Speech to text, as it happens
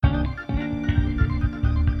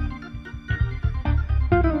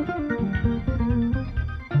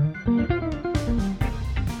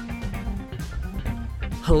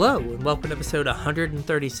Hello, and welcome to episode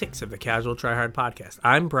 136 of the Casual Tryhard Podcast.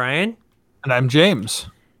 I'm Brian. And I'm James.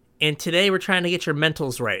 And today we're trying to get your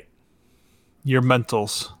mentals right. Your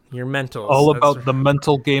mentals. Your mentals. All about the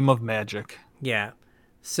mental game of Magic. Yeah.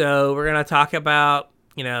 So we're going to talk about,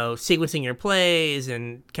 sequencing your plays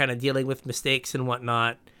and kind of dealing with mistakes and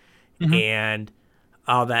whatnot and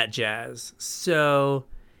all that jazz. So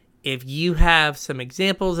if you have some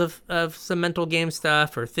examples of some mental game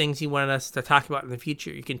stuff or things you want us to talk about in the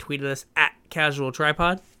future, you can tweet at us at Casual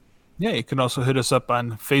Tripod. Yeah, you can also hit us up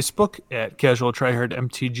on Facebook at Casual Tryhard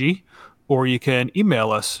MTG, or you can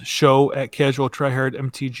email us,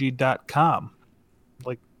 show@casualtryhardmtg.com.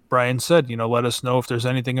 Like Brian said, let us know if there's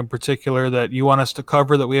anything in particular that you want us to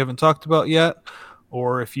cover that we haven't talked about yet,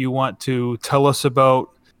 or if you want to tell us about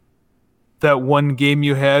that one game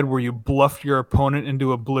you had where you bluffed your opponent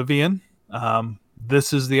into oblivion.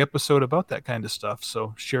 This is the episode about that kind of stuff,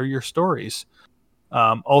 so share your stories.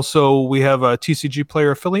 Also, we have a TCG player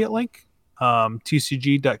affiliate link,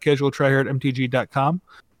 tcg.casualtryhardmtg.com.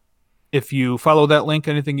 If you follow that link,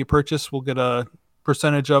 anything you purchase, we'll get a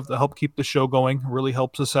percentage of to help keep the show going. It really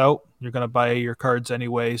helps us out. You're going to buy your cards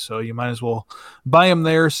anyway, so you might as well buy them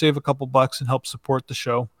there, save a couple bucks, and help support the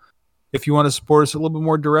show. If you want to support us a little bit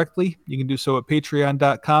more directly, you can do so at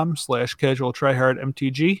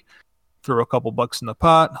patreon.com/casualtryhardmtg. Throw a couple bucks in the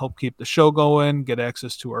pot, help keep the show going, get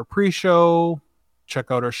access to our pre-show,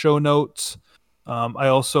 check out our show notes. I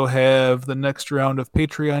also have the next round of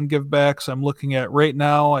Patreon givebacks I'm looking at right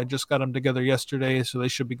now. I just got them together yesterday, so they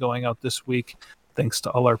should be going out this week, thanks to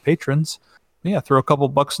all our patrons. But yeah, throw a couple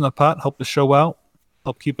bucks in the pot, help the show out,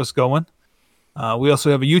 help keep us going. We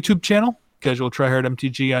also have a YouTube channel, Casual Tryhard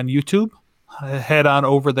MTG on YouTube. Head on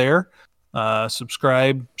over there,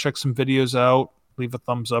 subscribe, check some videos out, leave a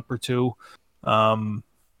thumbs up or two.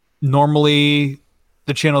 Normally,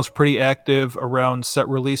 the channel is pretty active around set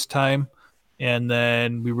release time, and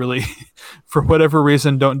then we really, for whatever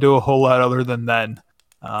reason, don't do a whole lot other than then.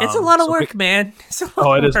 It's a lot of work, man. It's a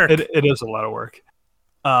lot of work. It is a lot of work.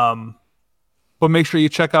 But make sure you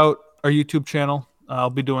check out our YouTube channel. I'll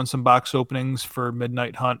be doing some box openings for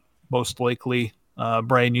Midnight Hunt, most likely.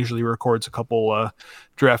 Brian usually records a couple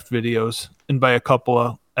draft videos, and by a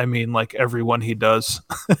couple, I mean like every one he does.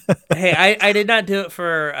 Hey, I did not do it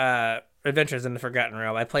for Adventures in the Forgotten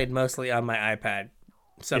Realm. I played mostly on my iPad.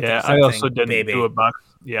 I also didn't do a box.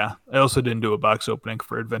 Yeah, I also didn't do a box opening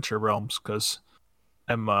for Adventure Realms because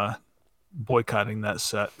I'm boycotting that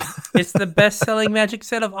set. It's the best-selling Magic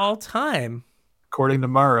set of all time, according to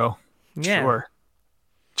Morrow. Yeah, sure.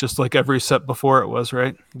 Just like every set before it was,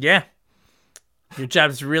 right? Yeah. Your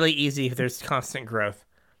job's really easy if there's constant growth.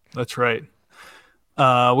 That's right.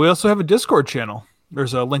 We also have a Discord channel.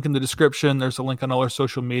 There's a link in the description. There's a link on all our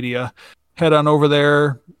social media. Head on over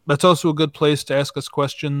there. That's also a good place to ask us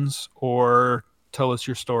questions or tell us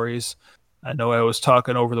your stories. I know I was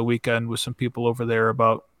talking over the weekend with some people over there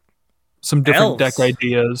about some different deck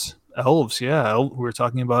ideas. Elves, yeah. We were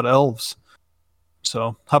talking about elves.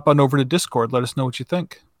 So hop on over to Discord. Let us know what you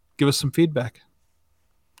think. Give us some feedback.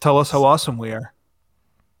 Tell us how awesome we are.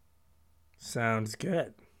 Sounds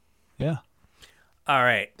good. Yeah. All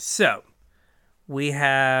right. So we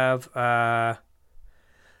have a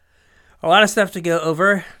lot of stuff to go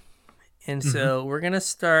over. And so we're going to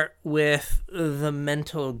start with the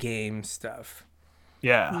mental game stuff.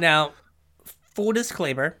 Yeah. Now, full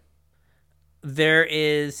disclaimer, there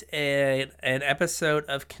is an episode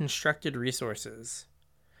of Constructed Resources.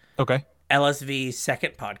 Okay. LSV's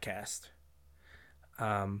second podcast,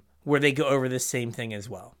 where they go over the same thing as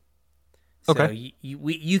well. So okay.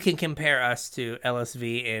 You can compare us to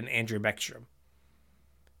LSV and Andrew Beckstrom,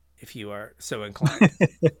 if you are so inclined.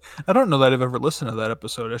 I don't know that I've ever listened to that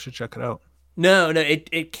episode. I should check it out. No,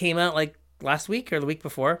 it came out like last week or the week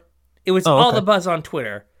before. It was all the buzz on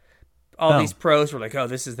Twitter. All these pros were like, "Oh,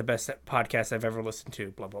 this is the best podcast I've ever listened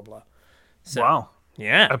to." Blah blah blah. So, wow.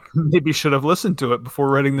 Yeah. I maybe should have listened to it before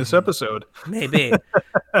writing this episode. Maybe.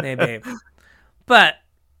 But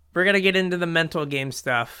we're gonna get into the mental game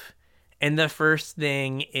stuff, and the first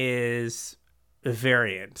thing is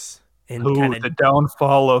variance and the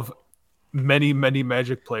downfall of many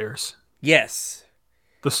Magic players. Yes.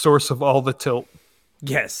 The source of all the tilt.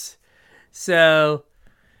 Yes. So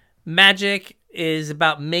Magic is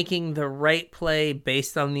about making the right play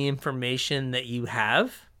based on the information that you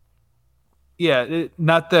have. Yeah,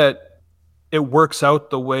 not that it works out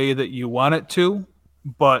the way that you want it to,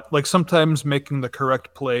 but like sometimes making the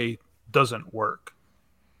correct play doesn't work.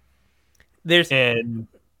 And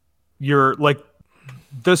you're like,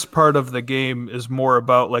 this part of the game is more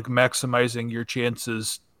about like maximizing your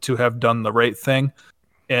chances to have done the right thing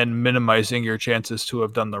and minimizing your chances to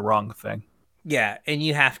have done the wrong thing. Yeah, and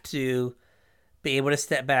you have to be able to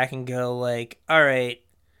step back and go like, all right,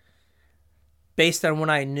 based on what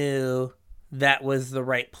I knew, that was the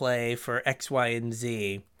right play for X, Y, and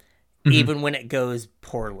Z, even when it goes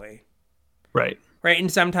poorly. Right. Right,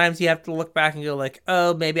 and sometimes you have to look back and go like,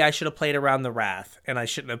 oh, maybe I should have played around the Wrath, and I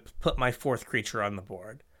shouldn't have put my 4th creature on the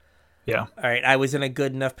board. Yeah. All right, I was in a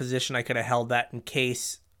good enough position I could have held that in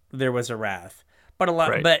case there was a Wrath.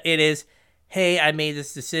 But but it is, hey, I made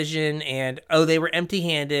this decision, and they were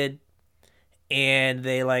empty-handed, and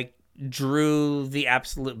they like drew the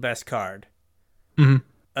absolute best card.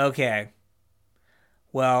 Okay.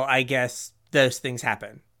 Well, I guess those things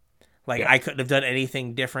happen. Like, I couldn't have done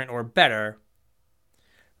anything different or better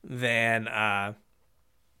than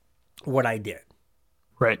what I did.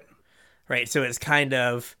 Right. Right. So it's kind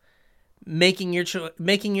of making your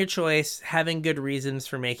choice, having good reasons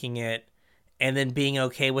for making it, and then being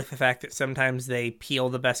okay with the fact that sometimes they peel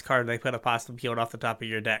the best card they could have possibly peeled off the top of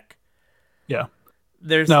your deck. Yeah.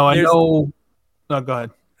 I know. No, go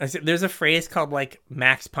ahead. There's a phrase called like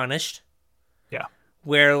max punished. Yeah.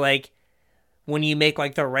 Where like when you make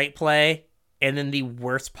like the right play and then the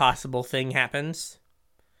worst possible thing happens.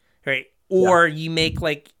 Right. Or you make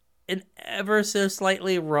like an ever so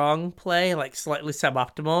slightly wrong play, like slightly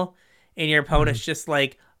suboptimal, and your opponent's just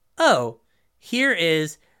like, oh, here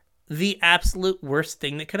is the absolute worst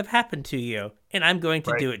thing that could have happened to you, and I'm going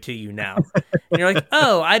to do it to you now. And you're like,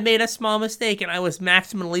 oh, I made a small mistake and I was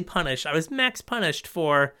maximally punished. I was max punished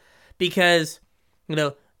because,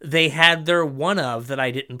 they had their one of that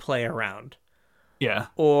I didn't play around. Yeah.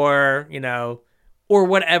 Or, or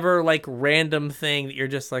whatever like random thing that you're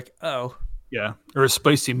just like, oh. Yeah. Or a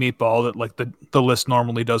spicy meatball that like the list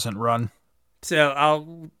normally doesn't run.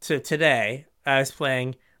 So today I was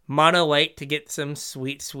playing mono white to get some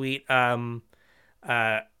sweet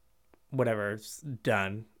whatever's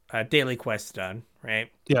done. Daily quest done,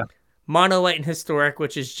 right? Yeah. Mono white and historic,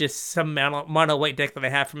 which is just some mono white deck that I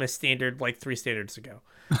have from a standard like 3 standards ago.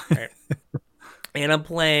 Right? And I'm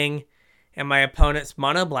playing, and my opponent's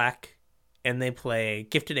mono black, and they play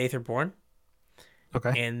Gifted Aetherborn.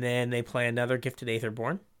 Okay. And then they play another Gifted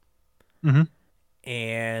Aetherborn.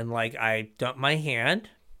 And like I dump my hand,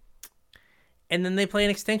 and then they play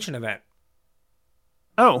an extinction event.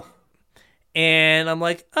 Oh. And I'm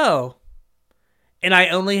like, oh. And I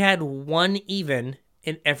only had one even,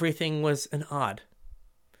 and everything was an odd.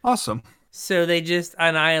 Awesome. So they just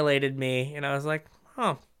annihilated me, and I was like,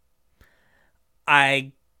 huh.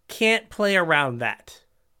 I can't play around that.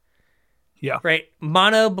 Yeah. Right?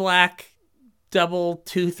 Mono black, double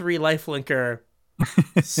 2/3 lifelinker,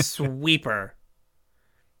 sweeper.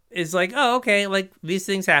 Is like, oh, okay, like, these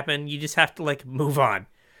things happen. You just have to, like, move on.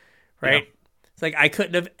 Right? Yeah. It's like, I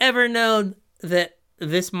couldn't have ever known that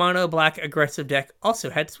this mono black aggressive deck also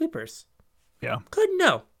had sweepers. Yeah. Couldn't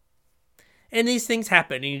know. And these things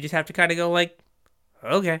happen, and you just have to kind of go like,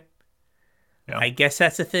 okay. Yeah. I guess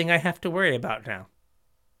that's the thing I have to worry about now.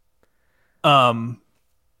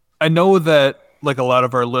 I know that like a lot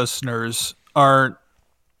of our listeners aren't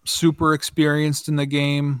super experienced in the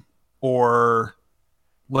game or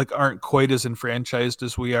like aren't quite as enfranchised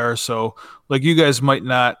as we are. So like you guys might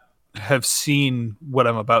not have seen what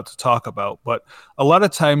I'm about to talk about, but a lot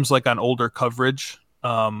of times like on older coverage,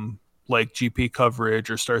 like GP coverage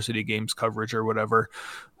or Star City Games coverage or whatever,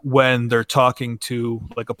 when they're talking to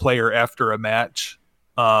like a player after a match,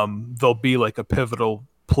 there'll be like a pivotal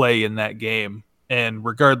play in that game. And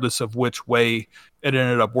regardless of which way it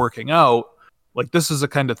ended up working out, like this is the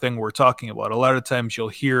kind of thing we're talking about. A lot of times you'll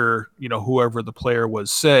hear, whoever the player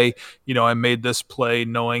was say, I made this play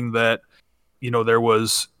knowing that, there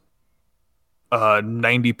was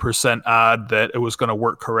 90% odd that it was going to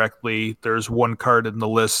work correctly. There's one card in the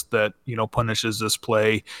list that, punishes this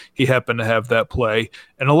play. He happened to have that play.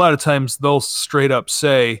 And a lot of times they'll straight up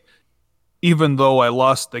say, even though I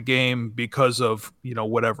lost the game because of,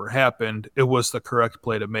 whatever happened, it was the correct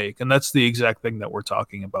play to make. And that's the exact thing that we're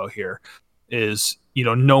talking about here is,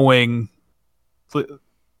 knowing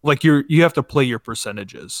like you have to play your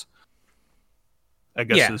percentages, I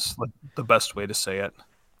guess is like the best way to say it.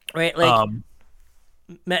 Right. Like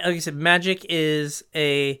I said, Magic is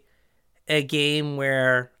a game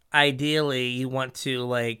where ideally you want to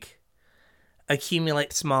like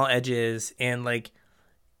accumulate small edges, and like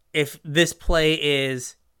if this play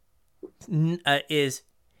is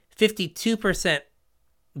 52%,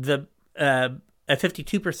 the a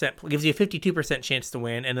 52% gives you a 52% chance to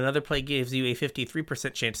win, and another play gives you a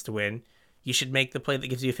 53% chance to win, you should make the play that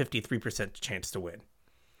gives you a 53% chance to win.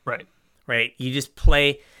 Right. Right. You just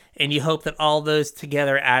play, and you hope that all those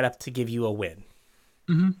together add up to give you a win.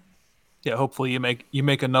 Yeah, hopefully you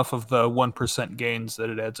make enough of the 1% gains that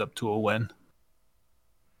it adds up to a win.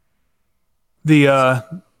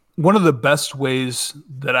 The one of the best ways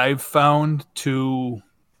that I've found to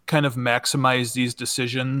kind of maximize these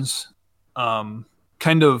decisions,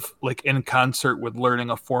 kind of like in concert with learning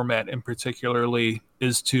a format in particularly,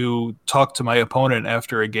 is to talk to my opponent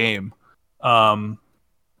after a game. Um,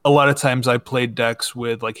 a lot of times I played decks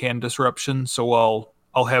with like hand disruption, so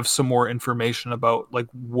I'll have some more information about like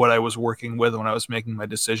what I was working with when I was making my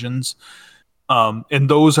decisions. And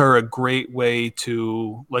those are a great way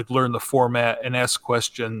to like learn the format and ask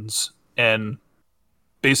questions and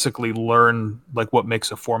basically learn like what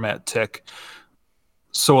makes a format tick.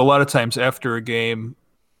 So a lot of times after a game,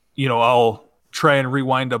 I'll try and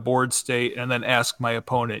rewind a board state and then ask my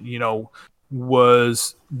opponent,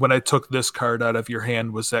 was when I took this card out of your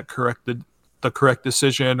hand, was that the correct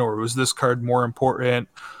decision, or was this card more important?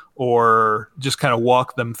 Or just kind of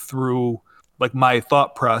walk them through like my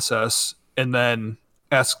thought process and then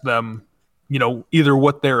ask them, either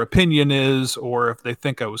what their opinion is or if they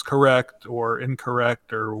think I was correct or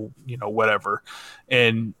incorrect or, whatever.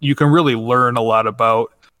 And you can really learn a lot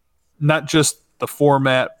about not just the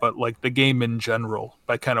format, but like the game in general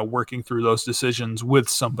by kind of working through those decisions with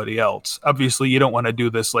somebody else. Obviously, you don't want to do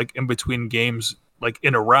this like in between games, like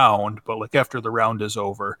in a round, but like after the round is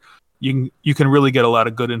over, you can really get a lot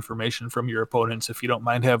of good information from your opponents if you don't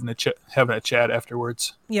mind having a chat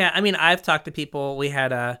afterwards. Yeah, I mean, I've talked to people. We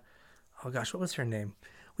had oh gosh, what was her name?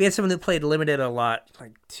 We had someone who played limited a lot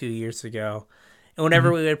like 2 years ago, and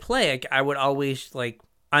whenever we would play, like, I would always like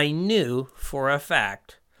I knew for a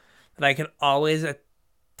fact that I could always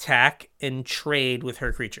attack and trade with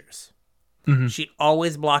her creatures. She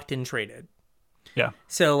always blocked and traded. Yeah.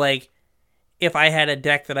 So like, if I had a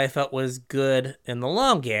deck that I felt was good in the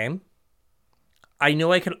long game, I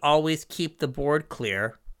knew I could always keep the board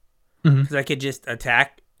clear because I could just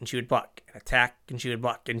attack and she would block, and attack and she would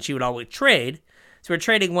block, and she would always trade. So we're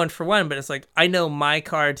trading 1-for-1, but it's like, I know my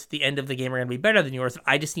cards at the end of the game are going to be better than yours.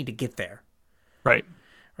 I just need to get there. Right.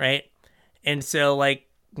 Right. And so like,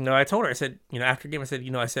 I told her, I said, after game,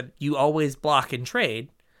 I said, you always block and trade.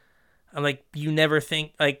 I'm like, you never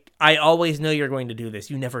think, like, I always know you're going to do this.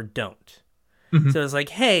 You never don't. So it's like,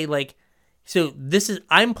 hey, like, so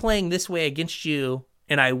I'm playing this way against you,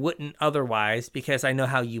 and I wouldn't otherwise because I know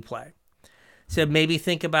how you play. So maybe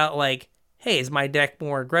think about like, hey, is my deck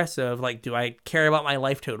more aggressive? Like, do I care about my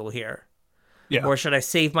life total here? Yeah. Or should I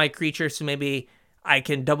save my creature so maybe I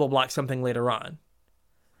can double block something later on?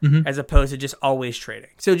 As opposed to just always trading.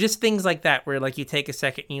 So just things like that where like you take a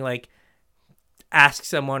second and you like ask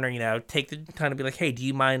someone or, take the time to be like, hey, do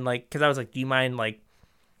you mind like, because I was like, do you mind like,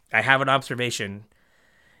 I have an observation.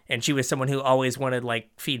 And she was someone who always wanted like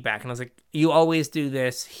feedback. And I was like, you always do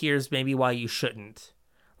this. Here's maybe why you shouldn't.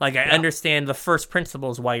 Like, I understand the first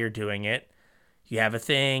principles why you're doing it. You have a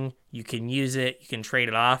thing, you can use it, you can trade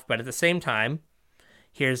it off. But at the same time,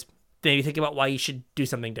 here's maybe think about why you should do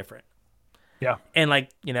something different. Yeah. And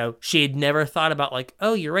like, she had never thought about like,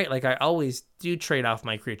 oh, you're right. Like I always do trade off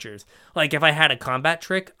my creatures. Like if I had a combat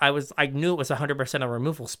trick, I knew it was 100% a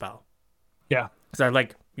removal spell. Yeah. Because I'm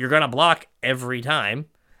like, you're going to block every time.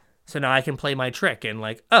 So now I can play my trick and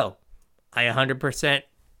like, oh, I 100%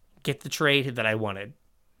 get the trade that I wanted.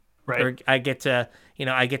 Right. Or I get to,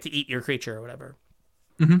 I get to eat your creature or whatever.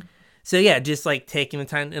 So yeah, just like taking the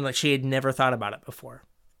time, and like she had never thought about it before.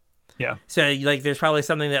 Yeah. So like there's probably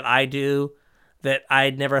something that I do that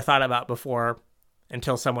I'd never thought about before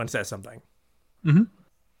until someone says something.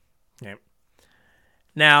 Okay.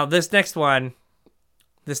 Now this next one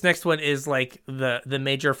is like the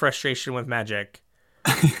major frustration with Magic.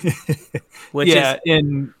 Which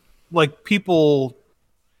and like people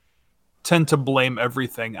tend to blame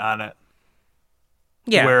everything on it.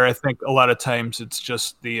 Yeah. Where I think a lot of times it's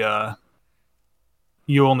just the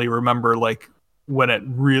you only remember like when it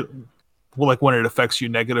when it affects you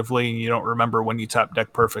negatively, and you don't remember when you top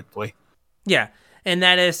deck perfectly. Yeah. And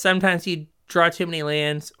that is sometimes you draw too many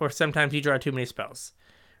lands or sometimes you draw too many spells.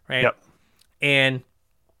 Right? Yep. And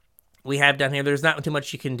we have down here, there's not too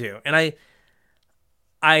much you can do. And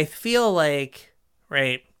I feel like,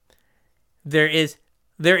 right, there is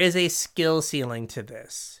a skill ceiling to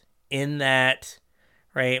this in that,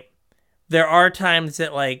 right, there are times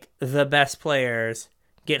that like the best players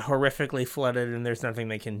get horrifically flooded and there's nothing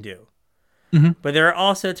they can do. But there are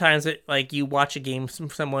also times that like you watch a game from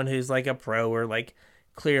someone who's like a pro or like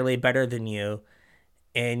clearly better than you,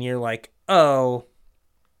 and you're like, oh,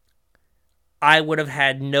 I would have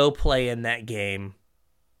had no play in that game,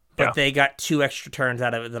 but they got 2 extra turns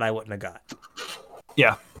out of it that I wouldn't have got.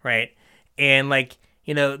 Yeah. Right. And like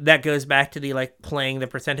that goes back to the like playing the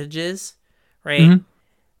percentages, right? Mhm.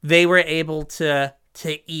 They were able to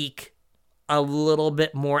eke a little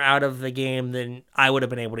bit more out of the game than I would have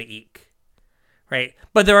been able to eke, right?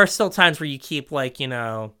 But there are still times where you keep like,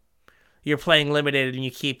 you're playing limited and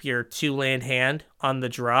you keep your 2 land hand on the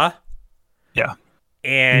draw. Yeah.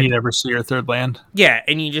 And you And never see your third land. yeah,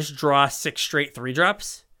 and you just draw 6 straight 3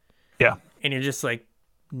 drops. Yeah. And you're just like,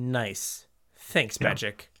 nice. Thanks, Yeah.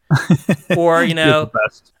 Magic. Or, You're the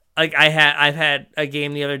best. like I've had a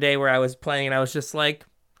game the other day where I was playing and I was just like,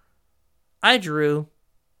 I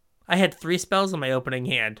had 3 spells on my opening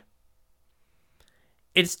hand.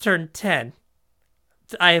 It's turn 10.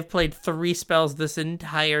 I have played 3 spells this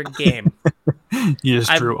entire game. You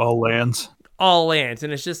just drew all lands. All lands.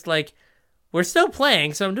 And it's just like, we're still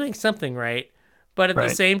playing, so I'm doing something right. But at the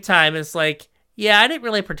Right. same time, it's like, yeah, I didn't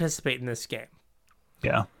really participate in this game.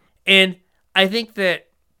 Yeah. And I think that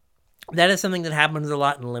is something that happens a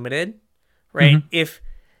lot in Limited, right? Mhm. If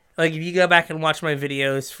you go back and watch my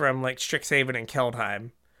videos from like Strixhaven and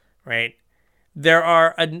Keldheim, right? There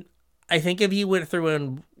are I think if you went through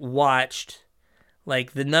and watched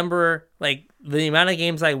like the amount of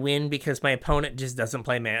games I win because my opponent just doesn't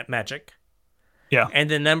play Magic. Yeah. And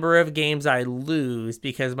the number of games I lose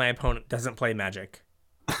because my opponent doesn't play Magic.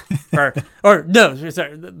 or no,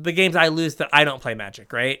 sorry, the games I lose that I don't play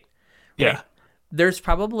Magic, right? Yeah. Right? There's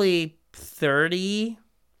probably 30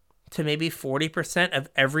 to maybe 40% of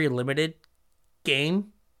every limited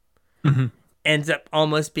game Mhm. ends up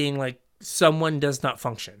almost being like someone does not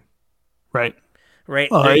function. Right. Right?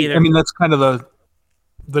 Well, They're I either, mean, that's kind of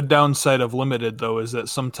the downside of limited, though, is that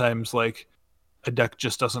sometimes like a deck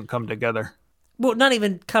just doesn't come together. well, not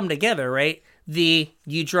even come together, right? You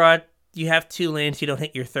have 2 lands, you don't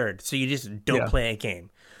hit your third, so you just don't Yeah. play a game.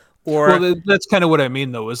 Or Well, that's kind of what I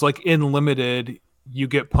mean, though, is like in limited, you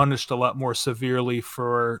get punished a lot more severely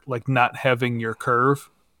for like not having your curve.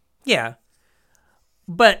 yeah,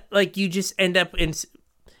 but like you just end up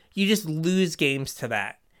you just lose games to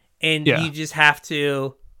that, and Yeah. you just have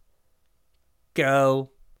to go.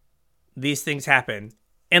 These things happen,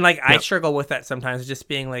 and like I Yep. struggle with that sometimes, just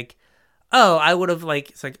being like, oh, I would have like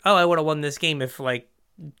it's like oh, I would have won this game if like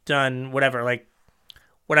done whatever. Like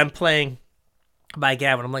when I'm playing by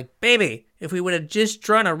Gavin, I'm like, baby, if we would have just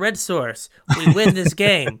drawn a red source, we win this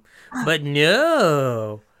game. But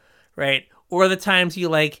no, right? Or the times you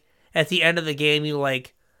like at the end of the game, you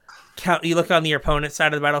like count, you look on your opponent's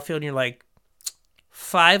side of the battlefield, and you're like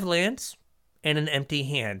 5 lands and an empty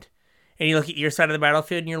hand, and you look at your side of the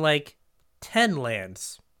battlefield, and you're like 10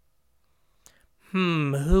 lands.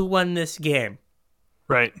 Who won this game?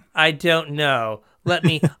 Right. I don't know. Let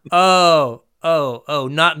me. Oh,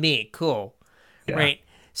 not me. Cool. Yeah. Right.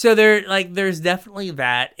 So there's definitely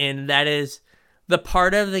that, and that is the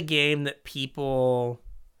part of the game that people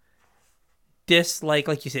dislike.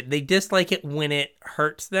 Like you said, they dislike it when it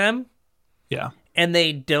hurts them, Yeah. and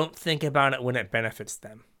they don't think about it when it benefits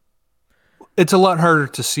them. It's a lot harder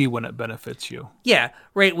to see when it benefits you. Yeah,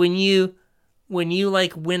 right. When you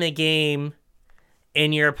like win a game,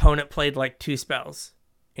 and your opponent played like 2 spells,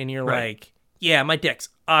 and you're Right. like, yeah, my deck's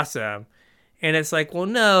awesome, and it's like, well,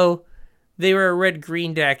 no. They were a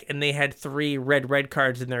red-green deck, and they had 3 red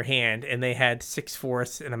cards in their hand, and they had 6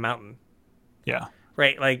 forests and a mountain. Yeah.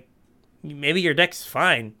 Right? Like, maybe your deck's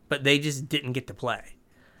fine, but they just didn't get to play.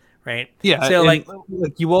 Right? Yeah. So, and,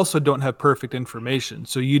 you also don't have perfect information,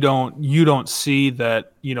 so you don't see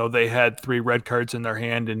that they had 3 red cards in their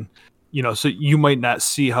hand, and so you might not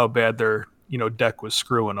see how bad their deck was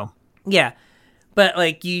screwing them. yeah. But,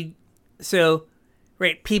 like,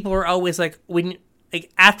 right, people are always like,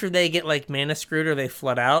 after they get, like, mana screwed or they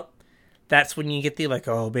flood out, that's when you get the, like,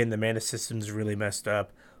 oh, man, the mana system's really messed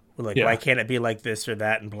up. We're like, Yeah. why can't it be like this or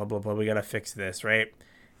that, and blah, blah, blah, we gotta fix this, right?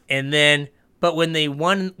 And then, but when they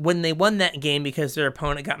won that game because their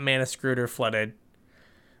opponent got mana screwed or flooded,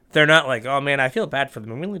 they're not like, oh, man, I feel bad for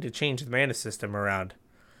them. We need to change the mana system around.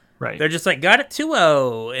 Right. They're just like, got it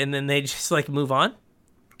 2-0, and then they just, like, move on.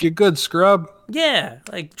 Get good, scrub. Yeah,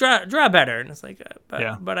 like, draw better. And it's like,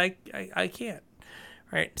 Yeah. but I can't.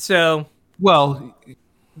 Right, so... Well,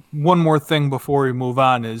 one more thing before we move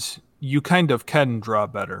on is you kind of can draw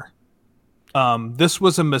better. This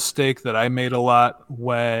was a mistake that I made a lot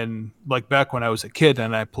back when I was a kid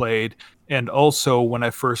and I played, and also when I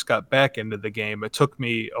first got back into the game. It took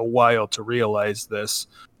me a while to realize this,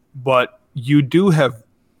 but you do have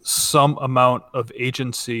some amount of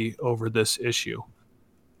agency over this issue,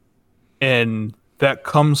 and that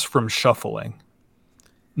comes from shuffling.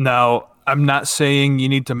 Now, I'm not saying you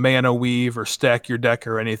need to mana weave or stack your deck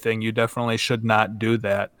or anything. You definitely should not do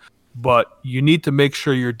that. But you need to make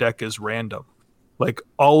sure your deck is random. like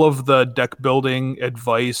all of the deck building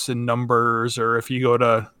advice and numbers, or if you go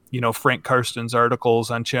to, Frank Karsten's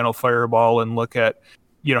articles on Channel Fireball and look at,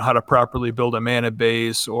 how to properly build a mana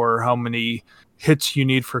base, or how many hits you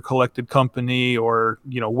need for collected company, or,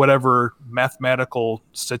 whatever mathematical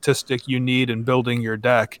statistic you need in building your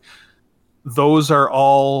deck, those are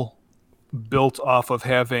all built off of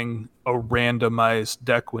having a randomized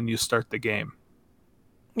deck when you start the game.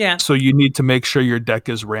 Yeah. So you need to make sure your deck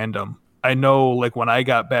is random. I know, like, when I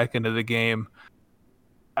got back into the game,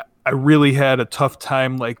 I really had a tough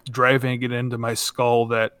time, like, driving it into my skull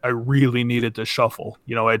that I really needed to shuffle.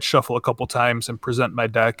 I'd shuffle a couple times and present my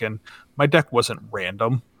deck, and my deck wasn't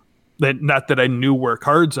random. Not that I knew where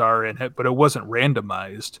cards are in it, but it wasn't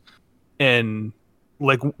randomized. And,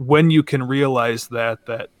 like, when you can realize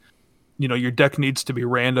that, your deck needs to be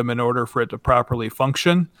random in order for it to properly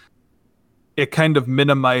function, it kind of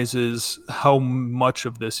minimizes how much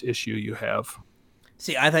of this issue you have.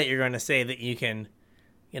 See, I thought you were going to say that you can,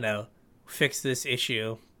 fix this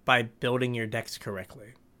issue by building your decks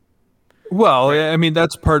correctly. Well, right. I mean,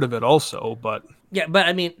 that's part of it also, but... Yeah, but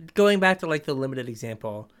I mean, going back to, like, the limited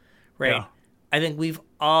example, right? Yeah. I think we've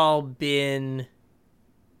all been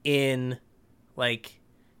in, like,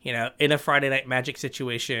 in a Friday Night Magic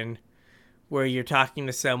situation where you're talking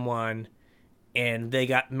to someone and they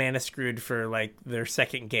got mana screwed for, like, their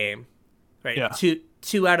second game, right? Yeah.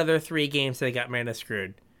 Two out of their 3 games they got mana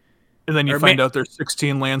screwed. And then you find out there's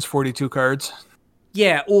 16 lands, 42 cards.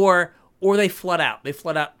 Yeah, or they flood out. They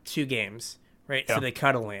flood out 2 games, right? Yeah. So they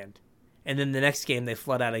cut a land. And then the next game they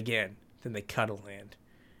flood out again. Then they cut a land.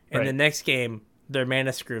 And right. the next game, they're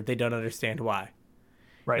mana screwed. They don't understand why.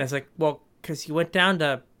 Right. And it's like, well, because you went down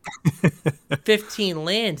to 15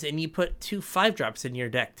 lands and you put 2 5-drops in your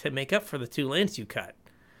deck to make up for the 2 lands you cut.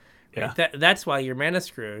 Right? Yeah. That's why you're mana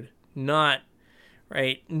screwed. Not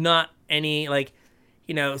any, like,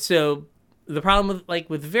 so the problem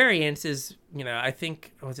with variance is, I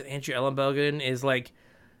think, was it Andrew Ellenbogen, is like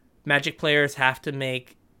Magic players have to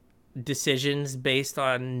make decisions based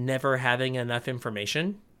on never having enough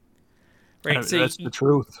information. Right? So that's the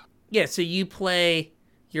truth. Yeah, so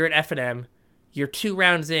you're at F&M, you're 2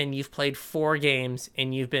 rounds in, you've played 4 games,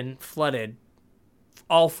 and you've been flooded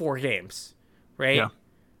all 4 games, right? Yeah.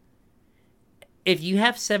 If you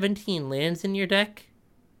have 17 lands in your deck,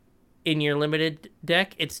 in your limited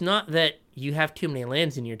deck, it's not that you have too many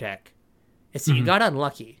lands in your deck. It's that you got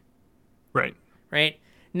unlucky. Right. Right?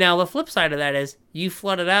 Now, the flip side of that is you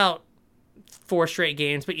flooded out 4 straight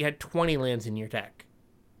games, but you had 20 lands in your deck.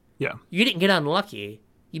 Yeah. You didn't get unlucky.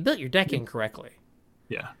 You built your deck incorrectly.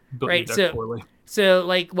 Yeah. Built right. your deck poorly. So,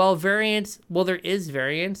 like, while there is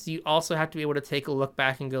variance, you also have to be able to take a look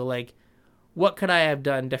back and go, like, what could I have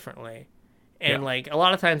done differently? And, like, a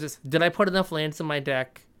lot of times it's, did I put enough lands in my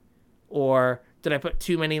deck? Or did I put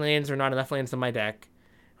too many lands or not enough lands in my deck?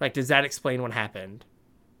 Like, does that explain what happened?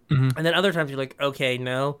 Mm-hmm. And then other times you're like, okay,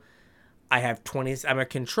 no, I'm a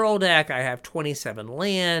control deck. I have 27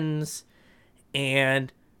 lands,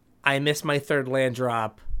 and I missed my 3rd land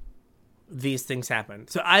drop. These things happen.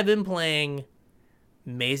 So I've been playing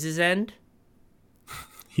Maze's End.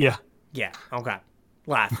 Yeah. Yeah. Okay.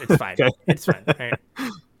 Laugh. It's fine. Okay. It's fine. Right?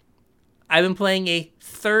 I've been playing a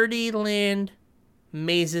 30 land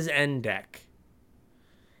Maze's End deck.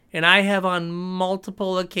 And I have on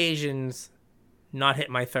multiple occasions not hit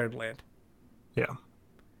my 3rd land. Yeah.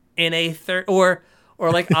 In a third, or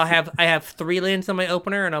like I have 3 lands on my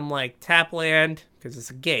opener, and I'm like, tap land because it's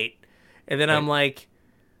a gate, and then I'm like,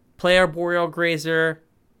 play Arboreal Grazer,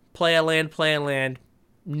 play a land,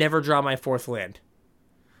 never draw my 4th land.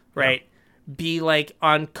 Right? Yeah. Be like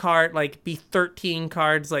on card, like be 13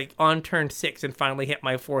 cards like on turn 6 and finally hit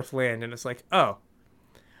my 4th land, and it's like, oh,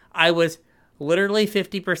 I was literally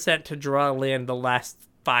 50% to draw a land the last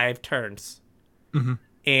 5 turns. Mm-hmm.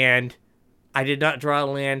 And I did not draw a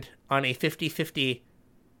land on a 50-50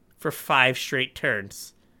 for 5 straight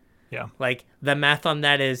turns. Yeah. Like, the math on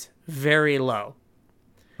that is very low.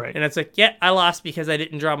 Right. And it's like, yeah, I lost because I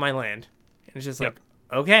didn't draw my land. And it's just like,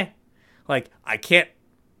 okay. Like, I can't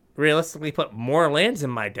realistically put more lands in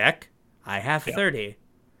my deck. I have 30.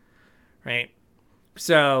 Right?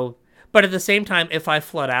 So, but at the same time, if I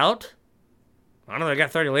flood out, I don't know, I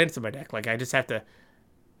got 30 lands in my deck. Like, I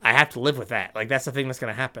have to live with that. Like, that's the thing that's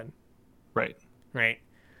going to happen. Right. Right.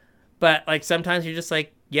 But, like, sometimes you're just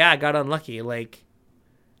like, yeah, I got unlucky. Like,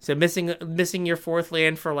 so missing your 4th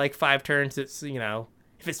land for, like, 5 turns, it's,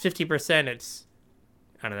 if it's 50%, it's,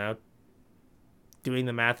 I don't know, doing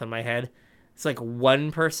the math in my head, it's like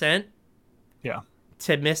 1%. Yeah.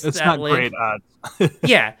 To miss it's that land. It's not great odds.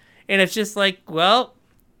 Yeah. And it's just like, well,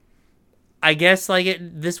 I guess, like,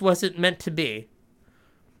 this wasn't meant to be.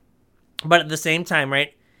 But at the same time,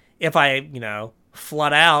 right, if I,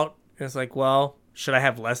 flood out, it's like, well, should I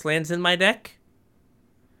have less lands in my deck?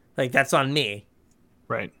 Like, that's on me.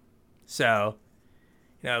 Right. So,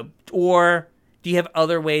 or do you have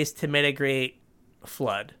other ways to mitigate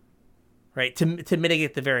flood, right? To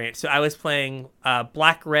mitigate the variance. So I was playing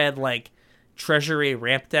black red like treasury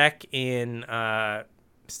ramp deck in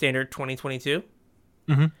standard 2022,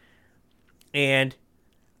 Mm-hmm. and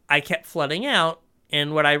I kept flooding out.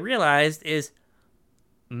 And what I realized is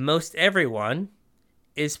most everyone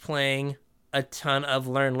is playing a ton of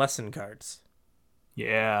learn lesson cards,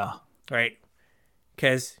 Yeah. right?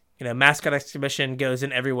 Because mascot exhibition goes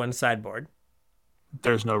in everyone's sideboard.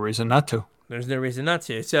 There's no reason not to. There's no reason not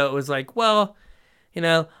to. So it was like, well,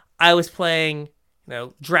 I was playing,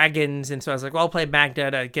 dragons, and so I was like, well, I'll play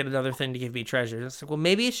Magda to get another thing to give me treasures. It's like, well,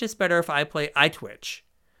 maybe it's just better if I play iTwitch.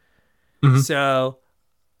 Mm-hmm. So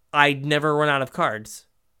I never run out of cards.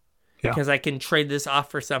 Yeah. Because I can trade this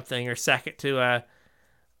off for something or sack it to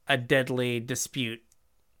a deadly dispute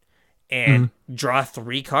and draw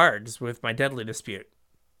 3 cards with my deadly dispute.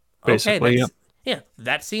 Basically, yeah,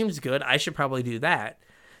 that seems good. I should probably do that.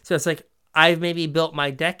 So it's like I've maybe built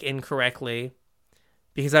my deck incorrectly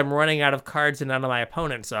because I'm running out of cards and none of my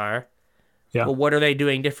opponents are. Yeah. Well, what are they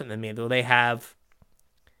doing different than me? Do they have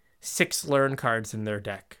 6 learn cards in their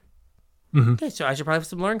deck? Mm-hmm. Okay, so I should probably have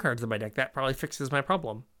some learn cards in my deck. That probably fixes my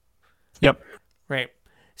problem. Yep. Right.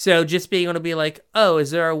 So just being able to be like, oh,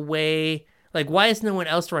 is there a way? Like, why is no one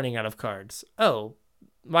else running out of cards? Oh,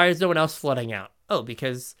 why is no one else flooding out? Oh,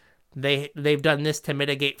 because they've done this to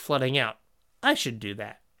mitigate flooding out. I should do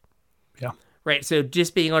that. Yeah. Right. So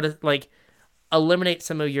just being able to like eliminate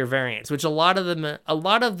some of your variants, which a lot of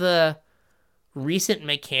the recent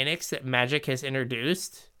mechanics that Magic has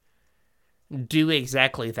introduced do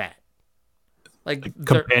exactly that. Like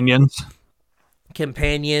companions,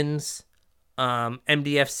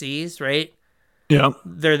 MDFCs, right? Yeah.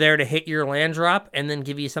 They're there to hit your land drop and then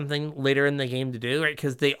give you something later in the game to do, right?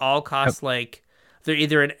 Because they all cost they're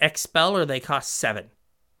either an X spell or they cost 7.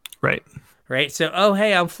 Right. Right? So, oh,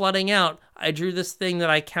 hey, I'm flooding out. I drew this thing that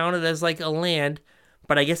I counted as like a land,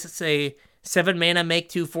 but I guess it's a 7 mana make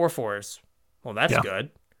 2 4/4s. Well, that's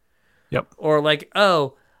good. Yep. Or like,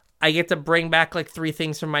 oh, I get to bring back like 3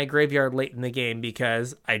 things from my graveyard late in the game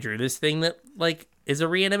because I drew this thing that like is a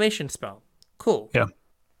reanimation spell. Cool. Yeah.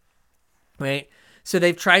 Right? So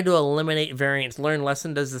they've tried to eliminate variants. Learn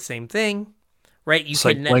Lesson does the same thing, right? You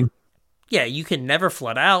can never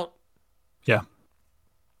flood out. Yeah.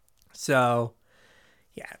 So,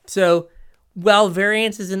 yeah. So, while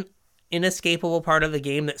variance is an inescapable part of the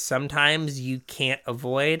game that sometimes you can't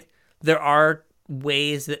avoid, there are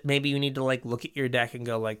ways that maybe you need to like look at your deck and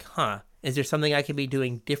go like, is there something I could be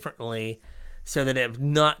doing differently so that it's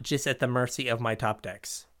not just at the mercy of my top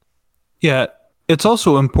decks? Yeah. It's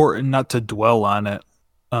also important not to dwell on it.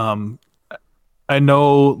 I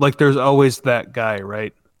know like there's always that guy,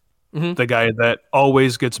 right? Mm-hmm. The guy that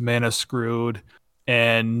always gets mana screwed,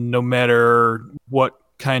 and no matter what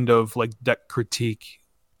kind of like deck critique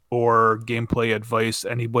or gameplay advice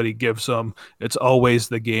anybody gives him, it's always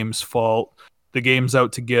the game's fault. The game's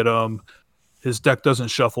out to get him. His deck doesn't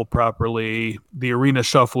shuffle properly. The arena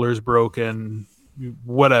shuffler's broken.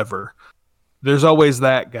 Whatever. There's always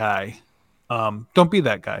that guy. Don't be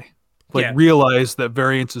that guy. Realize that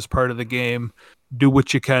variance is part of the game. Do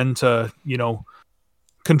what you can to,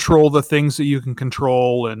 control the things that you can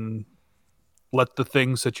control and let the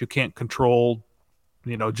things that you can't control,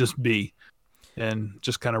 just be, and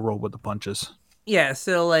just kind of roll with the punches. Yeah.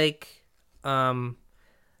 So like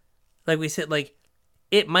we said, like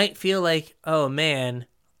it might feel like, oh man,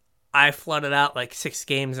 I flooded out like 6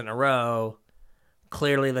 games in a row.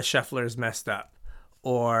 Clearly the shuffler's messed up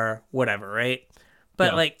or whatever. Right.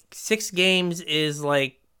 But like 6 games is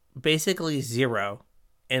like basically 0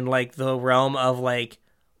 in like the realm of like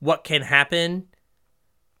what can happen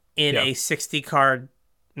in a 60 card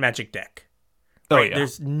Magic deck. Right?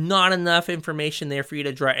 There's not enough information there for you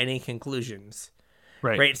to draw any conclusions.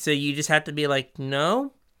 Right. So you just have to be like,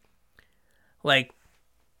 no, like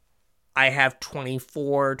I have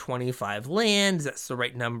 24, 25 lands. That's the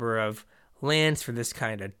right number of lands for this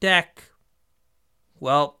kind of deck.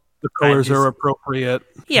 Well, the colors are appropriate.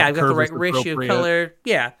 Yeah, I've got the right ratio of color.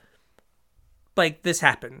 Yeah. Like this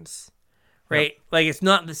happens. Right? Yep. Like it's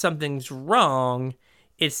not that something's wrong.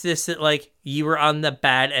 It's just that like you were on the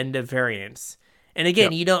bad end of variance. And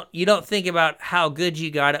again, you don't think about how good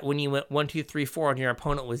you got it when you went 1, 2, 3, 4 and your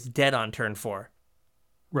opponent was dead on turn 4.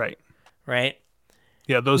 Right. Right?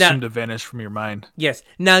 Yeah, those seem to vanish from your mind. Yes.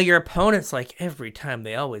 Now your opponent's like every time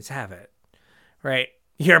they always have it. Right?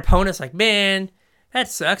 Your opponent's like, man, That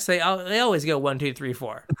sucks. They always go 1, 2, 3,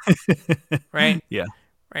 4. Right? Yeah.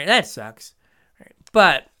 Right. That sucks. Right.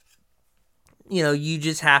 But you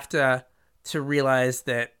just have to realize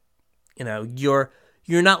that you're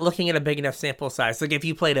not looking at a big enough sample size. Like if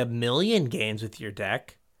you played 1,000,000 games with your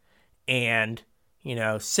deck, and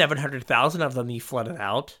 700,000 of them you flooded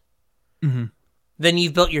out, then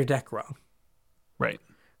you've built your deck wrong. Right.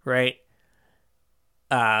 Right.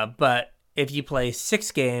 But if you play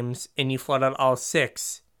 6 games and you flood out all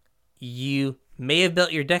 6, you may have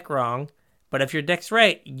built your deck wrong. But if your deck's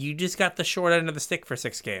right, you just got the short end of the stick for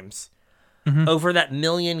 6 games. Over that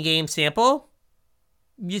 1,000,000 game sample,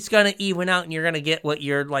 it's gonna even out, and you're gonna get what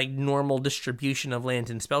your like normal distribution of lands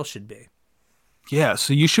and spells should be. Yeah,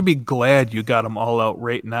 so you should be glad you got them all out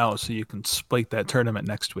right now, so you can spike that tournament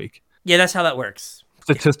next week. Yeah, that's how that works.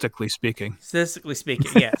 Statistically speaking. Statistically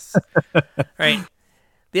speaking, yes. Right.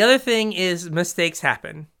 The other thing is mistakes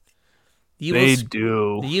happen. They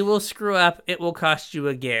do. You will screw up. It will cost you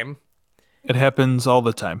a game. It happens all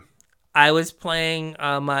the time. I was playing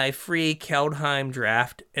my free Keldheim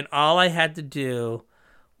draft, and all I had to do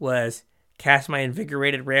was cast my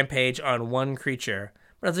Invigorated Rampage on one creature.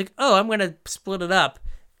 But I was like, oh, I'm going to split it up.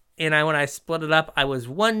 And when I split it up, I was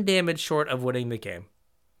 1 damage short of winning the game.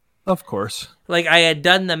 Of course. Like, I had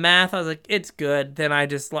done the math. I was like, it's good. Then I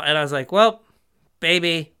was like, well,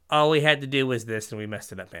 baby, all we had to do was this, and we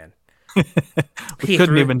messed it up, man. We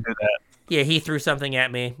couldn't even do that. Yeah, he threw something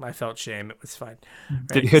at me. I felt shame. It was fine.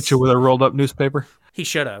 Did he hit you with a rolled up newspaper? He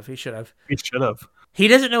should have. He should have. He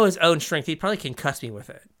doesn't know his own strength. He probably can cuss me with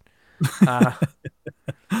it.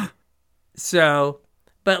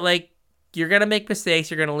 But like, you're going to make mistakes.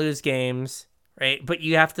 You're going to lose games, right? But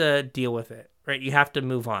you have to deal with it, right? You have to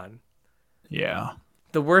move on. Yeah.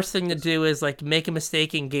 The worst thing to do is like make a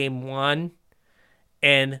mistake in game 1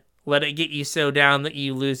 and let it get you so down that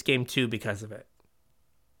you lose game 2 because of it.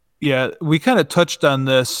 Yeah, we kind of touched on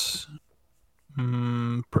this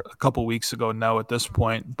a couple weeks ago now at this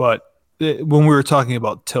point, but when we were talking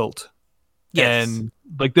about tilt. Yes. And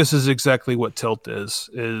like this is exactly what tilt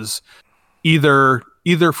is either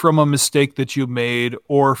from a mistake that you made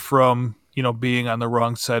or from, being on the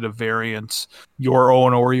wrong side of variance, your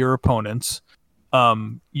own or your opponent's.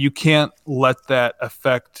 You can't let that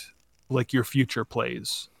affect like your future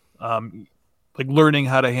plays. Like learning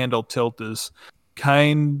how to handle tilt is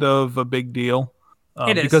kind of a big deal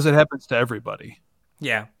because it happens to everybody.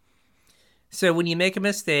 Yeah. So when you make a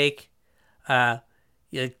mistake,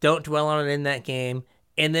 you don't dwell on it in that game,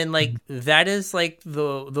 and then like that is like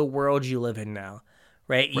the world you live in now,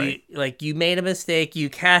 right? You made a mistake, you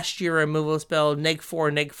cast your removal spell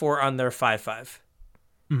neg4 on their 5/5,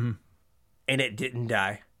 and it didn't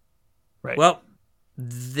die. Right. Well,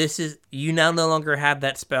 you now no longer have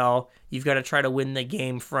that spell. You've got to try to win the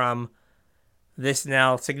game from this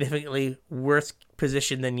now significantly worse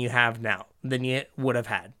position than you would have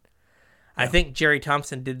had. Yeah. I think Jerry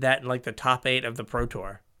Thompson did that in like the top 8 of the Pro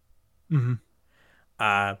Tour.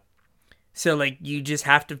 So like you just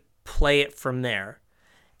have to play it from there.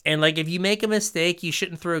 And like if you make a mistake, you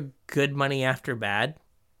shouldn't throw good money after bad.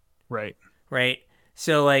 Right. Right.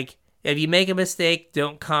 So like if you make a mistake,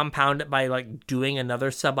 don't compound it by like doing another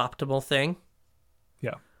suboptimal thing.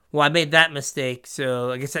 Yeah. Well, I made that mistake,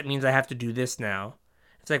 so I guess that means I have to do this now.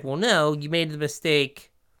 It's like, well, no, you made the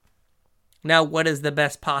mistake. Now, what is the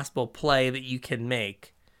best possible play that you can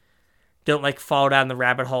make? Don't, like, fall down the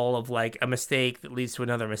rabbit hole of, like, a mistake that leads to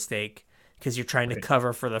another mistake because you're trying to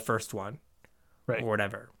cover for the first one. Right. Or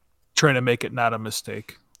whatever. Trying to make it not a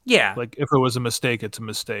mistake. Yeah. Like, if it was a mistake, it's a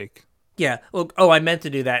mistake. Yeah. Well, I meant to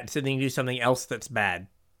do that, so then you do something else that's bad.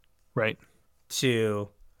 Right. To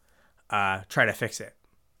try to fix it.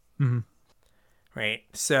 Right?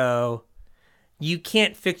 So you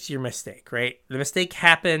can't fix your mistake, right? The mistake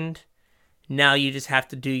happened. Now you just have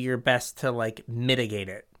to do your best to like mitigate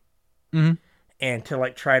it. And to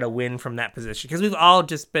like try to win from that position. Because we've all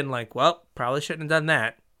just been like, well, probably shouldn't have done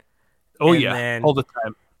that. Oh, and yeah. All the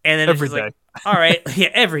time. And then every day. Like, all right. Yeah,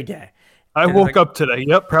 every day. I woke up today.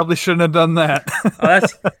 Yep, probably shouldn't have done that.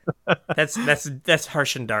 That's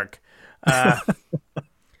harsh and dark.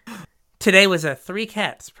 Today was a 3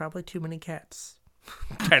 cats, probably too many cats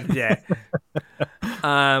kind of day.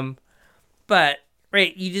 But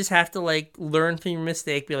right, you just have to like learn from your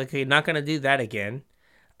mistake. Be like, okay, not gonna do that again.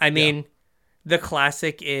 I mean, the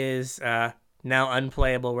classic is now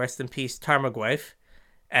unplayable. Rest in peace, Tarmogoyf,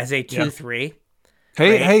 as a 2/3.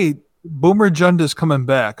 Hey, Boomer Junda's coming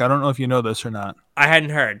back. I don't know if you know this or not. I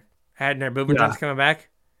hadn't heard. Boomer Junda's coming back.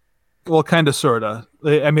 Well, kind of, sort of.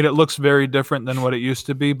 I mean, it looks very different than what it used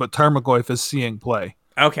to be, but Tarmogoyf is seeing play.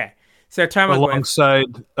 Okay. So Tarmogoyf, alongside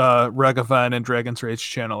Ragavan and Dragon's Rage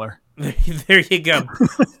Channeler. there you go.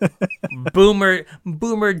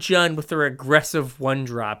 Boomer Jun with their aggressive one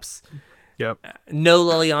drops. Yep. No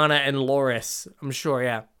Liliana and Loris, I'm sure,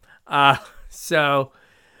 yeah. So,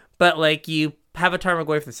 but like you have a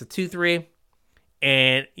Tarmogoyf that's a 2/3,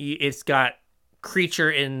 and it's got creature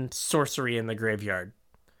and sorcery in the graveyard.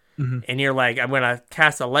 Mm-hmm. And you're like, I'm going to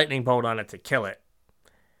cast a lightning bolt on it to kill it.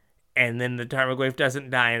 And then the Tarmogoyf doesn't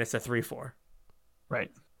die, and it's a 3/4. Right.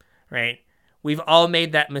 Right? We've all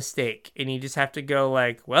made that mistake, and you just have to go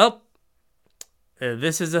like, well,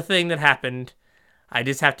 this is a thing that happened. I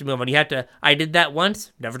just have to move on. I did that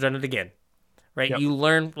once, never done it again. Right? Yep. You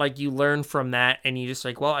learn from that, and you just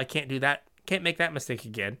like, well, I can't do that. Can't make that mistake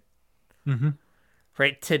again. Mm-hmm.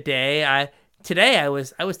 Right? I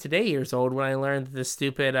was today years old when I learned the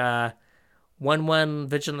stupid 1/1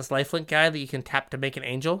 Vigilance Lifelink guy that you can tap to make an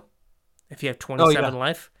angel. If you have 27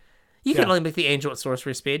 life, you can only make the angel at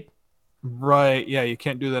sorcery speed. Right, yeah, you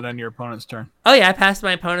can't do that on your opponent's turn. Oh, yeah, I passed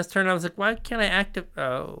my opponent's turn. I was like, why can't I activate?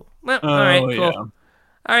 Oh, well, all right, cool. Yeah. All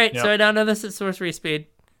right, so I don't know this at sorcery speed.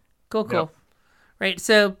 Cool. Yep. Right,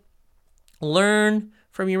 so learn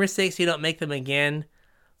from your mistakes. You don't make them again,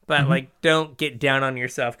 but, don't get down on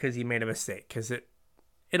yourself because you made a mistake, because it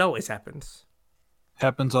always happens.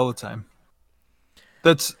 Happens all the time.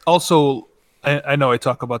 That's also, I know I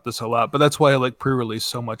talk about this a lot, but that's why I like pre-release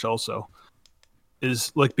so much also.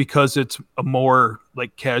 Is like because it's a more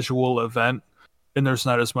like casual event and there's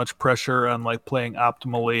not as much pressure on like playing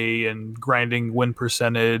optimally and grinding win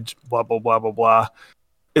percentage, blah, blah, blah, blah, blah.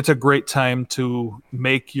 It's a great time to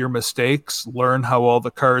make your mistakes, learn how all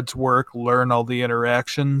the cards work, learn all the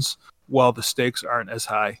interactions while the stakes aren't as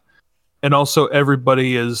high. And also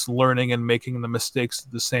everybody is learning and making the mistakes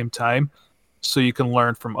at the same time, so you can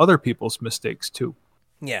learn from other people's mistakes too.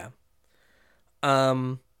 Yeah.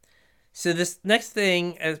 So this next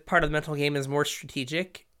thing as part of the mental game is more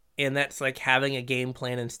strategic, and that's like having a game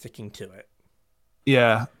plan and sticking to it.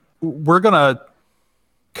 Yeah. We're going to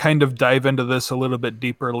kind of dive into this a little bit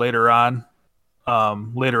deeper later on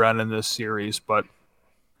in this series, but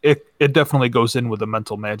it definitely goes in with the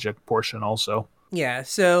mental magic portion also. Yeah,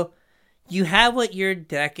 so you have what your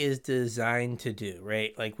deck is designed to do,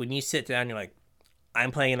 right? Like when you sit down, you're like,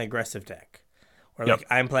 I'm playing an aggressive deck, or like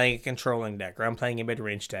I'm playing a controlling deck, or I'm playing a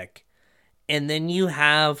mid-range deck. And then you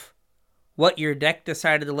have what your deck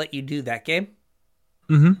decided to let you do that game.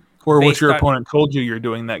 Mm-hmm. Or what your opponent told you you're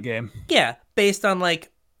doing that game. Yeah, based on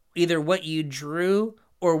like either what you drew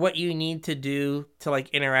or what you need to do to like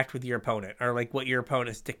interact with your opponent, or like what your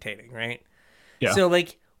opponent's dictating, right? Yeah. So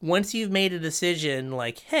like once you've made a decision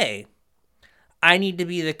like, hey, I need to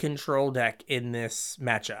be the control deck in this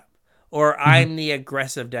matchup, or I'm the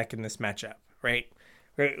aggressive deck in this matchup, right?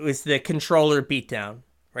 It was the controller beatdown.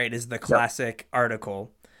 Right, is the classic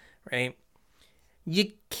article, right?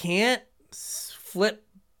 You can't flip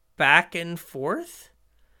back and forth.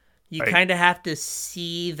 You kind of have to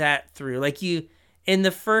see that through. Like you, in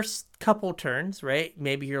the first couple turns, right?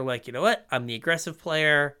 Maybe you're like, you know what? I'm the aggressive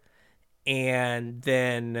player. And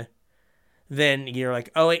then you're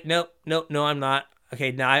like, oh, wait, no, I'm not.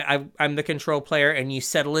 Okay, now I'm the control player. And you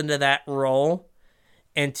settle into that role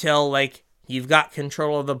until like you've got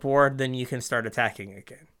control of the board, then you can start attacking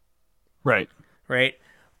again. Right. Right.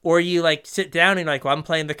 Or you like sit down and like, well, I'm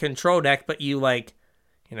playing the control deck, but you like,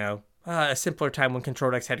 a simpler time when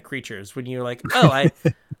control decks had creatures, when you're like, oh,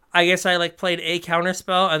 I guess I like played a counter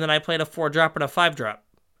spell and then I played a 4-drop and a 5-drop.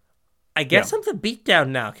 I guess I'm the beatdown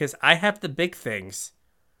now because I have the big things.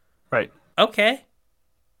 Right. Okay.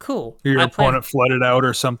 Cool. Your opponent flooded out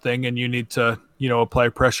or something and you need to, apply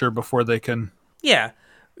pressure before they can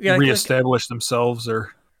reestablish themselves.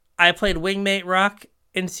 Or I played Wingmate Rock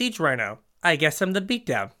and Siege Rhino. I guess I'm the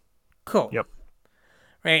beatdown. Cool. Yep.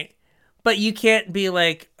 Right. But you can't be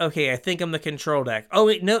like, okay, I think I'm the control deck. Oh,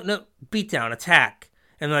 wait, no, beatdown, attack.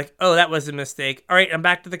 And like, oh, that was a mistake. All right, I'm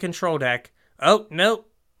back to the control deck. Oh, no,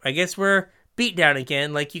 I guess we're beatdown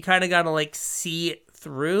again. Like, you kind of got to like see it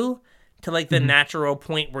through to like the natural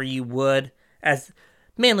point where you would,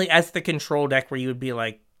 mainly as the control deck, where you would be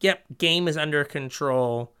like, yep, game is under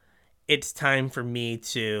control. It's time for me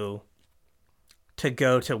to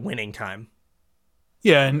go to winning time.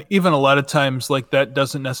 Yeah, and even a lot of times like that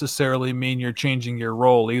doesn't necessarily mean you're changing your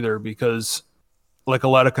role either, because like a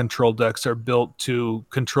lot of control decks are built to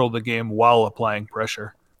control the game while applying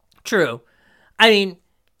pressure. True. I mean,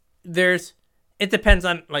 it depends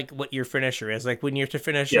on like what your finisher is. Like when your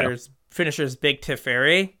finisher's big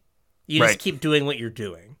Teferi, you just keep doing what you're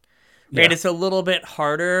doing. Right? Yeah. It's a little bit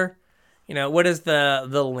harder. What is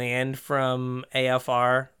the land from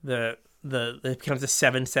AFR? it becomes a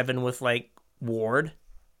 7/7 with like ward.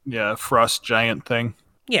 Yeah, frost giant thing.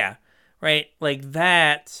 Yeah, right. Like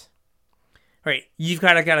that. Right, you've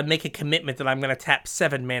got to make a commitment that I'm gonna tap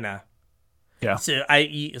 7 mana. Yeah. So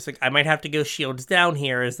it's like I might have to go shields down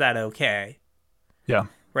here. Is that okay? Yeah.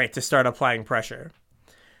 Right, to start applying pressure.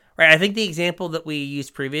 Right, I think the example that we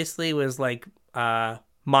used previously was like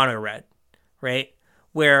mono red, right?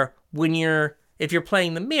 Where if you're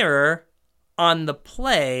playing the mirror on the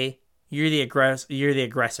play, you're the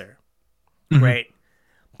aggressor, Mhm. right?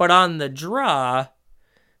 But on the draw,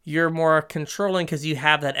 you're more controlling because you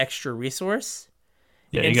have that extra resource.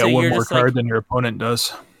 Yeah, And you so got one you're more just like, card than your opponent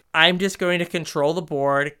does. I'm just going to control the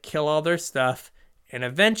board, kill all their stuff, and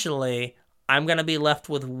eventually I'm going to be left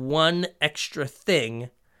with one extra thing,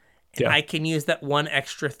 and Yeah. I can use that one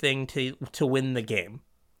extra thing to win the game.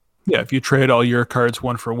 Yeah, if you trade all your cards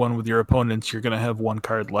 1-for-1 with your opponents, you're going to have one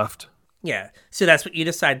card left. Yeah. So that's what you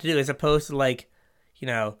decide to do, as opposed to like,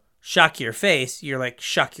 shock your face, you're like,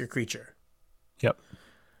 shock your creature. Yep.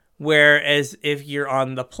 Whereas if you're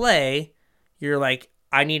on the play, you're like,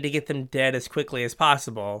 I need to get them dead as quickly as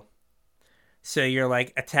possible. So you're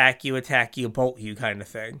like, attack you, bolt you kind of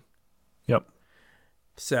thing. Yep.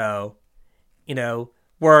 So,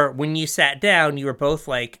 where when you sat down, you were both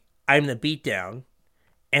like, I'm the beatdown.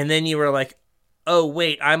 And then you were like, oh,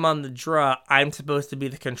 wait, I'm on the draw. I'm supposed to be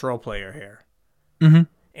the control player here. Mm-hmm.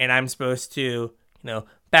 And I'm supposed to,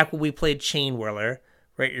 back when we played Chain Whirler,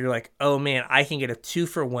 right? You're like, oh man, I can get a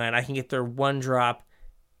 2-for-1. I can get their 1-drop,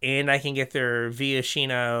 and I can get their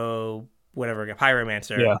Viashino, whatever,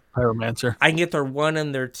 Pyromancer. Yeah, Pyromancer. I can get their 1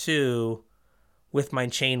 and their 2 with my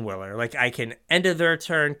Chain Whirler. Like, I can end of their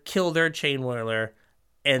turn, kill their Chain Whirler,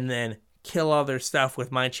 and then kill all their stuff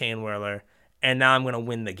with my Chain Whirler, and now I'm going to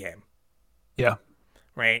win the game. Yeah.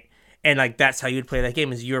 Right? And, like, that's how you'd play that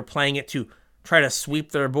game, is you're playing it to try to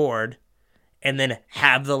sweep their board and then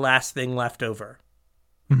have the last thing left over.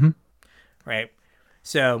 Mm-hmm. Right?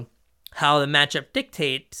 So, how the matchup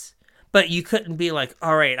dictates, but you couldn't be like,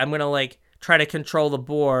 all right, I'm going to, like, try to control the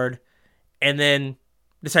board and then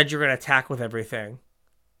decide you're going to attack with everything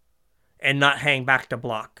and not hang back to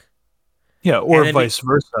block. Yeah, or vice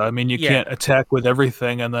versa. I mean, you can't attack with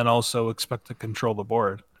everything and then also expect to control the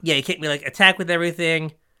board. Yeah, you can't be like, attack with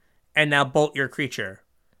everything and now bolt your creature.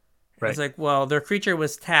 Right. It's like, well, their creature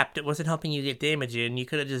was tapped. It wasn't helping you get damage in. You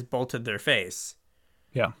could have just bolted their face.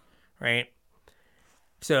 Yeah. Right?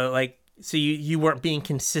 So, you weren't being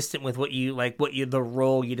consistent with the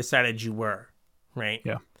role you decided you were. Right?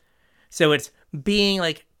 Yeah. So it's being,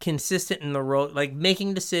 like, consistent in the role, like,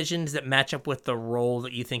 making decisions that match up with the role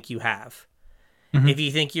that you think you have. Mm-hmm. If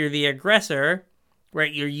you think you're the aggressor,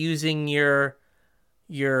 right, you're using your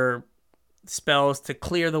spells to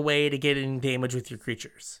clear the way to get in damage with your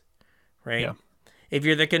creatures, right? Yeah. If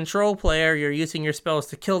you're the control player, you're using your spells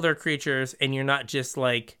to kill their creatures, and you're not just,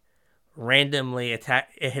 like, randomly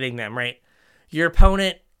hitting them, right? Your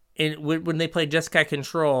opponent, when they play Jeskai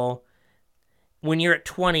Control, when you're at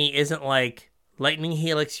 20, isn't like Lightning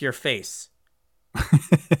Helix your face.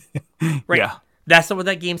 Right? Yeah. That's what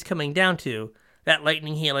that game's coming down to. That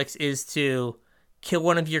Lightning Helix is to kill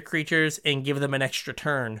one of your creatures and give them an extra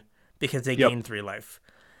turn because they gain 3 life.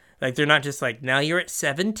 Like, they're not just like, now you're at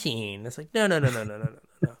 17. It's like, no.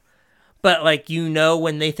 But, like,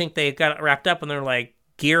 when they think they got it wrapped up and they're like,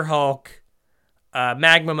 Gear Hulk,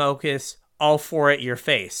 Magma Mocus, all 4 at your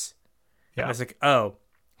face. Yeah. And it's like, oh,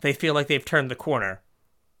 they feel like they've turned the corner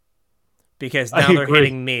because now they're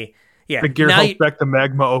hitting me. Yeah, the Gear Hulk back to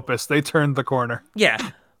Magma Opus. They turned the corner. Yeah,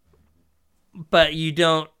 but you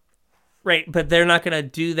don't, right? But they're not going to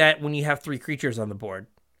do that when you have 3 creatures on the board.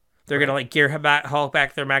 They're going to like Gear Hulk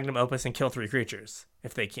back their Magnum Opus and kill 3 creatures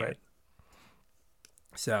if they can. Right.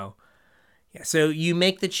 So, yeah. So you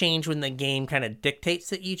make the change when the game kind of dictates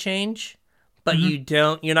that you change, but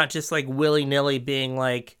you're not just like willy-nilly being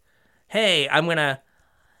like, hey, I'm going to,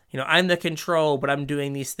 I'm the control, but I'm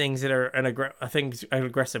doing these things that are things an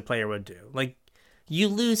aggressive player would do. Like, you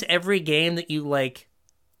lose every game that you, like,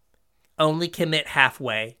 only commit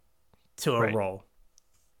halfway to a role.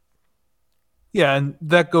 Yeah, and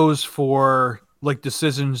that goes for, like,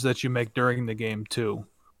 decisions that you make during the game, too.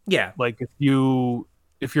 Yeah. Like, if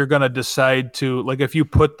you're going to decide to, like, if you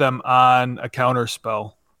put them on a counter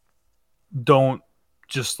spell, don't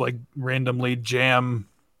just, like, randomly jam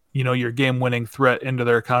your game-winning threat into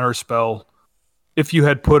their counterspell. If you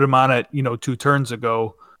had put them on it, 2 turns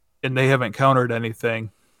ago, and they haven't countered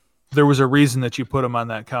anything, there was a reason that you put them on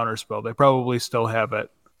that counterspell. They probably still have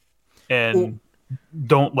it. And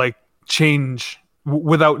don't, like, change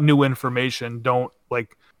without new information. Don't,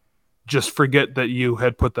 like, just forget that you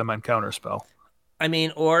had put them on counterspell. I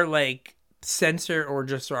mean, or like Censor or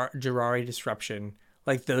just Jirari Disruption,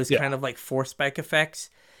 like those Yeah. kind of like force spike effects.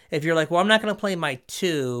 If you're like, well, I'm not going to play my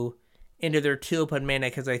 2 into their 2 open mana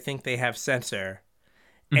because I think they have Censor,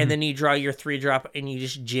 and Mhm. then you draw your 3-drop and you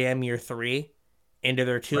just jam your 3 into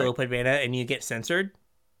their 2 Right. open mana and you get censored,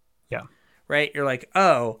 Yeah. right? You're like,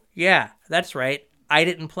 oh, yeah, that's right. I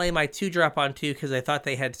didn't play my 2-drop on 2 because I thought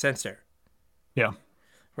they had Censor, Yeah.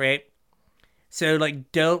 right? So,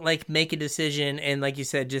 like, don't, like, make a decision and, like you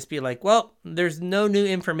said, just be like, well, there's no new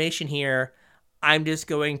information here. I'm just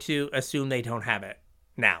going to assume they don't have it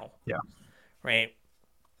now, Yeah. right?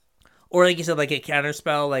 Or, like you said, like a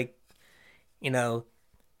counterspell, like, you know,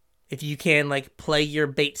 if you can, like, play your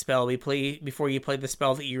bait spell before you play the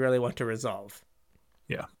spell that you really want to resolve.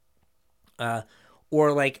 Yeah.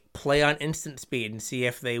 Or, like, play on instant speed and see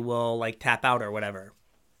if they will, like, tap out or whatever.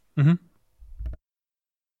 Mhm.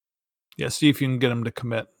 Yeah, see if you can get them to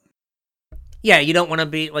commit. Yeah, you don't want to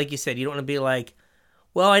be, like you said, you don't want to be like,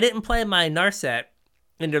 well, I didn't play my Narset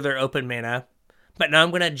into their open mana, but now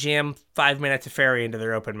I'm going to jam 5 mana Teferi into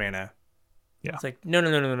their open mana. Yeah. It's like, no.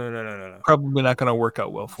 Probably not going to work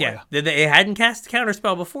out well for you. Yeah, they hadn't cast a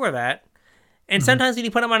counterspell before that. And sometimes when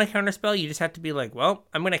you put them on a counterspell, you just have to be like, well,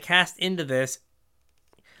 I'm going to cast into this.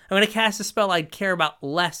 I'm going to cast a spell I'd care about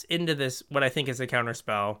less into this, what I think is a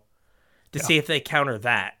counterspell, to see if they counter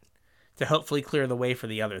that, to hopefully clear the way for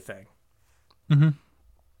the other thing. Mm-hmm.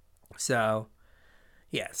 So,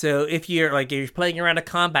 yeah. So if you're playing around a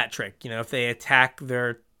combat trick, you know, if they attack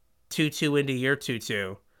their 2/2 into your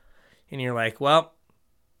 2/2, and you're like, well,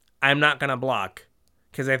 I'm not going to block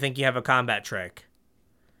because I think you have a combat trick.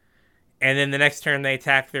 And then the next turn they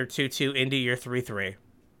attack their 2/2 into your 3/3.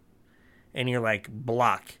 And you're like,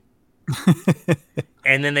 block.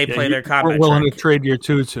 And then they play their combat We're willing trick. to trade your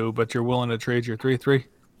 2/2, but you're willing to trade your 3/3?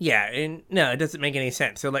 Yeah, and no, it doesn't make any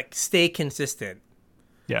sense. So, like, stay consistent.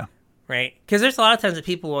 Yeah. Right? Because there's a lot of times that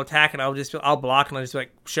people will attack and I'll block and I'll just be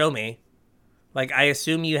like, show me. Like, I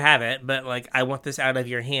assume you have it, but, like, I want this out of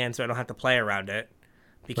your hand so I don't have to play around it.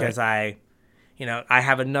 Because I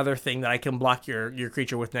have another thing that I can block your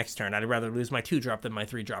creature with next turn. I'd rather lose my 2-drop than my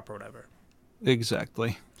 3-drop or whatever.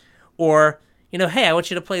 Exactly. Or, hey, I want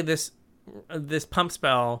you to play this pump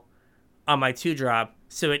spell on my 2-drop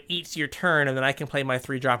so it eats your turn and then I can play my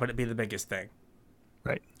 3-drop and it be the biggest thing.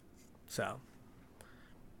 Right. So.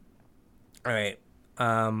 All right.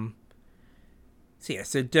 So yeah,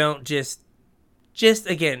 so don't just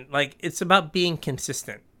again, like, it's about being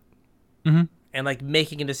consistent. Mm-hmm. And, like,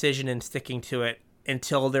 making a decision and sticking to it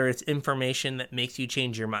until there is information that makes you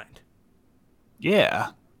change your mind.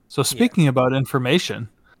 Yeah. So speaking about information,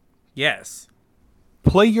 Yes.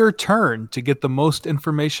 play your turn to get the most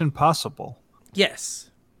information possible.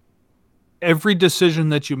 Yes. Every decision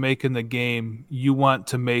that you make in the game, you want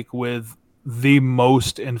to make with the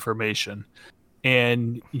most information.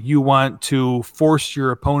 And you want to force your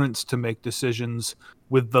opponents to make decisions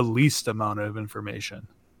with the least amount of information.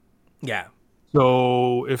 Yeah.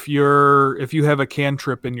 So if you have a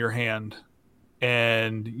cantrip in your hand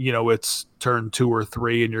and it's turn 2 or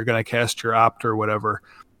 3 and you're going to cast your opt or whatever,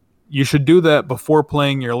 you should do that before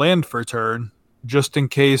playing your land for turn, just in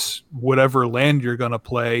case whatever land you're going to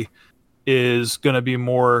play is going to be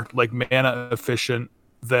more like mana efficient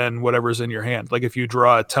than whatever's in your hand. Like if you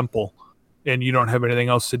draw a temple and you don't have anything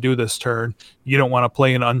else to do this turn, you don't want to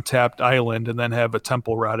play an untapped island and then have a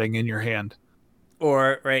temple rotting in your hand.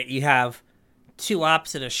 Or, right, you have 2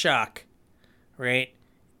 ops and a shock, right?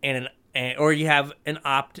 Or you have an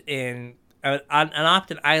opt in an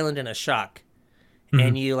opt, an island, and a shock. Mm-hmm.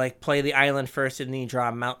 And you, like, play the island first and then you draw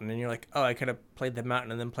a mountain and you're like, oh, I could have played the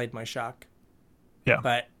mountain and then played my shock. Yeah.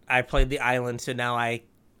 But I played the island, so now I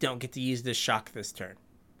don't get to use this shock this turn.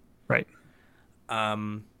 Right.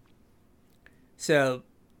 So,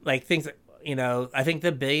 like, things that, I think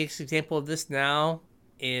the biggest example of this now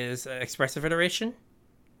is Expressive Iteration.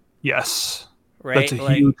 Yes. Right? That's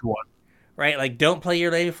a huge one. Right? Like, don't play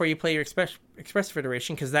your land before you play your Expressive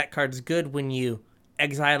Iteration, because that card's good when you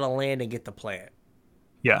exile a land and get to play it.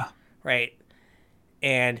 Yeah. Right?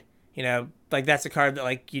 And, like, that's a card that,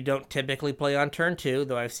 like, you don't typically play on turn 2,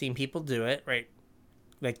 though I've seen people do it, right?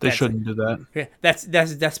 Like, they shouldn't do that. Yeah, that's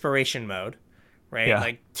desperation mode, right? Yeah.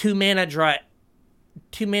 Like, 2 mana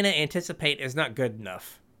anticipate is not good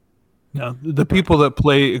enough. No, the people that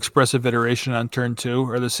play Expressive Iteration on turn 2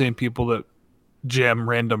 are the same people that jam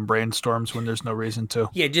random brainstorms when there's no reason to.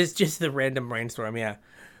 Yeah, just the random brainstorm. Yeah,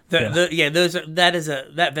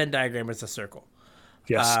 that Venn diagram is a circle.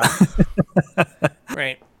 Yes.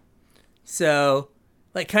 Right. So,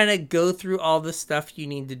 like, kind of go through all the stuff you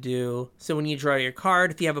need to do. So when you draw your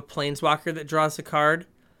card, if you have a planeswalker that draws a card,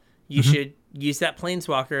 you should use that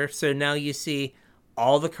Planeswalker. So now you see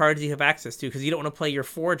all the cards you have access to, because you don't want to play your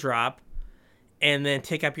 4-drop and then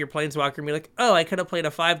take up your Planeswalker and be like, oh, I could have played a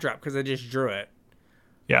 5-drop because I just drew it.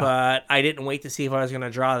 Yeah. But I didn't wait to see if I was going to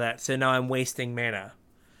draw that, so now I'm wasting mana.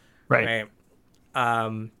 Right.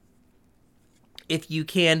 If you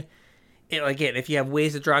can, again, if you have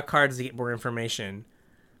ways to draw cards to get more information,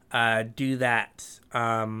 do that.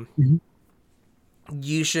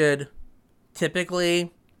 You should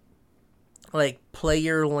typically, like, play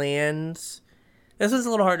your lands. This is a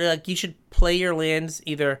little hard. Like, you should play your lands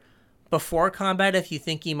either before combat if you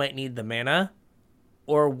think you might need the mana,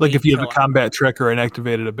 or like if you have a combat trick or an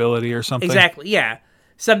activated ability or something. Exactly, yeah.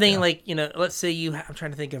 Something like, let's say I'm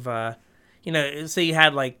trying to think of say you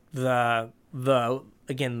had like the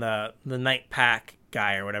Night Pack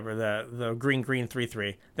guy or whatever, the green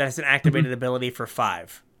 3/3 that has an activated ability for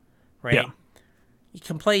 5, right? Yeah. You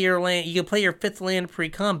can play your land. You can play your 5th land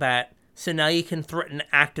pre-combat, so now you can threaten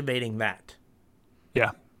activating that.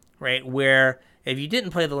 Yeah. Right, where if you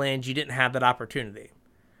didn't play the land, you didn't have that opportunity.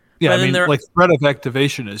 Yeah, like threat of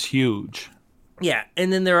activation is huge. Yeah,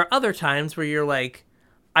 and then there are other times where you're like,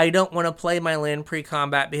 I don't want to play my land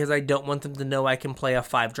pre-combat because I don't want them to know I can play a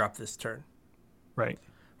 5-drop this turn. Right.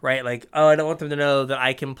 Right, like, oh, I don't want them to know that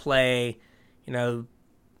I can play, whatever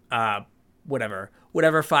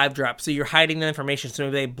 5-drop. So you're hiding the information so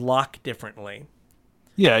maybe they block differently.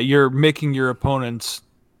 Yeah, you're making your opponents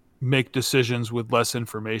make decisions with less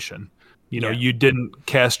information. You didn't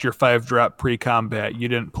cast your 5-drop pre-combat. You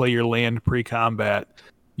didn't play your land pre-combat.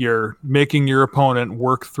 You're making your opponent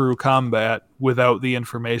work through combat without the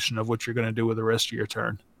information of what you're going to do with the rest of your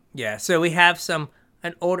turn. Yeah, so we have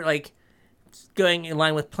an order, like, going in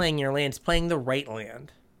line with playing your lands, playing the right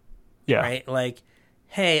land. Yeah. Right? Like,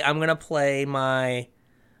 hey, I'm going to play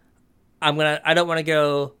I don't want to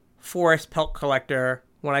go Forest Pelt Collector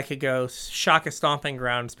when I could go Shaka Stomping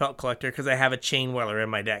Grounds Pelt Collector because I have a Chain Whirler in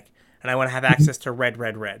my deck. And I want to have access to red.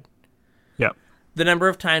 Yeah. The number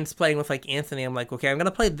of times playing with, like, Anthony, I'm like, okay, I'm going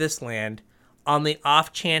to play this land on the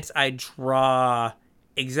off chance I draw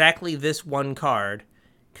exactly this one card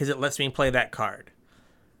because it lets me play that card.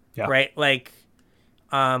 Yeah. Right? Like,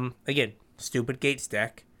 again, stupid Gates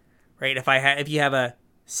deck. Right? If you have a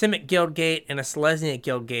Simic Guildgate and a Selesnya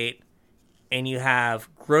Guildgate and you have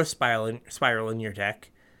Growth Spiral in your deck,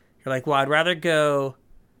 you're like, well, I'd rather go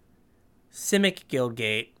Simic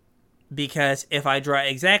Guildgate, because if I draw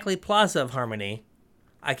exactly Plaza of Harmony,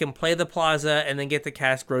 I can play the Plaza and then get to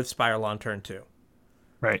cast Growth Spiral on turn 2.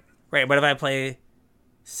 Right. Right, but if I play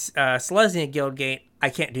Selesnya Guildgate, I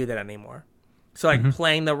can't do that anymore. So, like,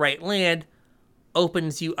 playing the right land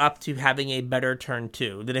opens you up to having a better turn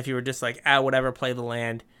 2 than if you were just like, whatever, play the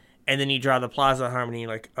land, and then you draw the Plaza of Harmony, you're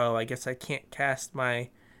like, oh, I guess I can't cast my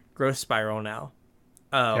Growth Spiral now.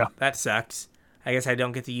 Oh, yeah. That sucks. I guess I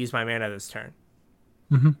don't get to use my mana this turn.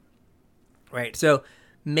 Mm-hmm. Right, so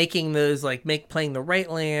making those, like, playing the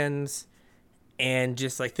right lands and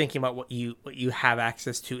just, like, thinking about what you have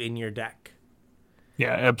access to in your deck.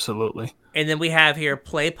 Yeah, absolutely. And then we have here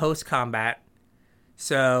play post-combat.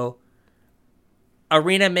 So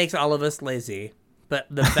Arena makes all of us lazy, but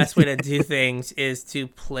the best way to do things is to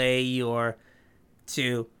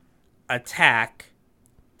to attack,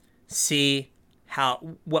 see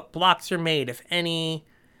what blocks are made, if any,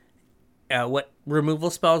 what removal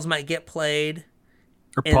spells might get played.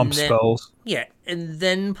 Or pump spells. Yeah, and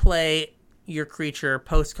then play your creature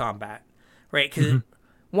post-combat, right? Because,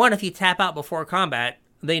 one, if you tap out before combat,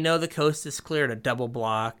 they know the coast is clear to double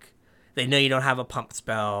block. They know you don't have a pump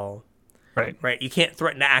spell. Right. Right? You can't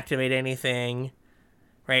threaten to activate anything.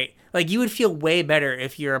 Right? Like, you would feel way better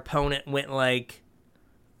if your opponent went, like,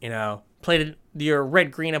 your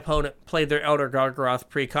red-green opponent played their Elder Gargaroth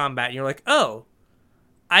pre-combat, and you're like, oh,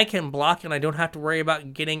 I can block and I don't have to worry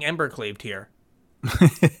about getting Embercleaved here.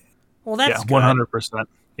 Well, that's good. 100%.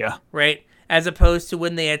 Yeah. Right? As opposed to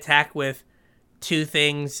when they attack with 2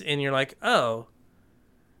 things and you're like, oh,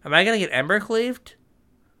 am I going to get Embercleaved?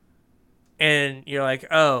 And you're like,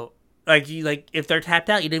 oh, if they're tapped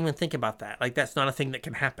out, you didn't even think about that. Like, that's not a thing that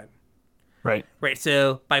can happen. Right. Right.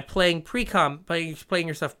 So by playing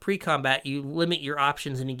yourself pre-combat, you limit your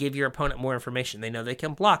options and you give your opponent more information. They know they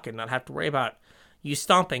can block and not have to worry about you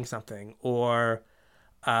stomping something or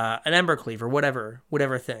an Embercleave or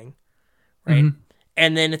whatever thing. Right. Mm-hmm.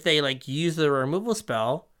 And then if they, like, use the removal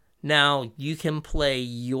spell, now you can play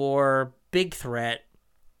your big threat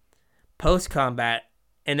post-combat,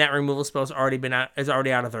 and that removal spell is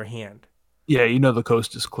already out of their hand. Yeah, the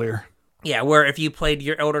coast is clear. Yeah, where if you played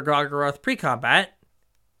your Elder Gargaroth pre-combat,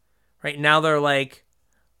 right, now they're like,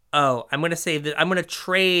 oh, I'm going to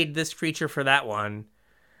trade this creature for that one,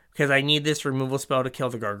 because I need this removal spell to kill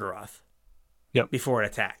the Gargaroth before it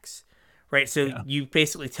attacks. Right? So you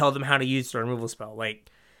basically tell them how to use the removal spell. Like,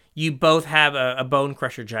 you both have a Bone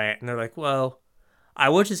Crusher Giant, and they're like, well, I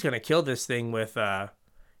was just going to kill this thing with,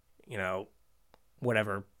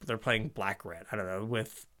 whatever. They're playing Black-Red. I don't know,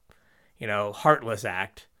 with, Heartless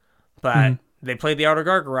Act. But they played the Outer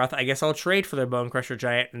Gargaroth. I guess I'll trade for their Bone Crusher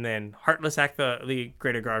Giant and then Heartless Act the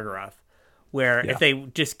Greater Gargaroth. Where if they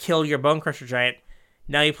just kill your Bone Crusher Giant,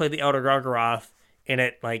 now you play the Outer Gargaroth, and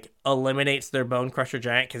it, like, eliminates their Bone Crusher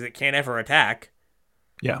Giant because it can't ever attack.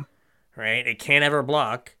 Yeah. Right? It can't ever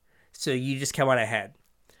block. So you just come out ahead.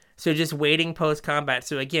 So just waiting post-combat.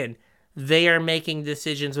 So again, they are making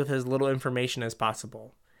decisions with as little information as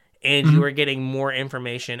possible. And you are getting more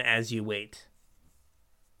information as you wait.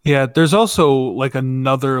 Yeah, there's also, like,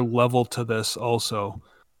 another level to this also.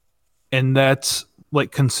 And that's,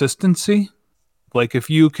 like, consistency. Like, if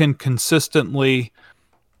you can consistently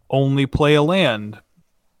only play a land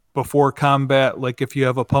before combat, like if you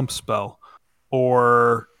have a pump spell,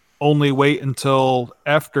 or only wait until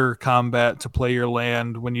after combat to play your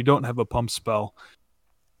land when you don't have a pump spell,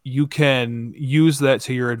 you can use that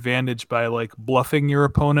to your advantage by, like, bluffing your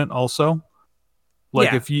opponent also.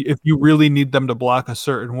 Like, if you really need them to block a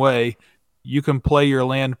certain way, you can play your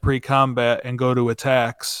land pre-combat and go to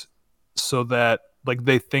attacks so that, like,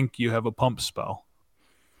 they think you have a pump spell.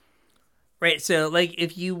 Right, so, like,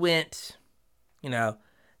 if you went,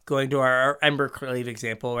 going to our Embercleave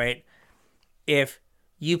example, right? If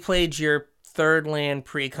you played your third land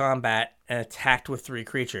pre-combat and attacked with 3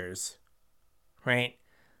 creatures, right?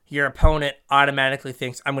 Your opponent automatically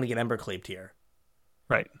thinks, I'm going to get Embercleaved here.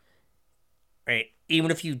 Right. Right?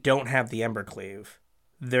 Even if you don't have the Embercleave,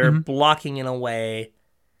 they're blocking in a way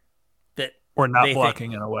that... Or not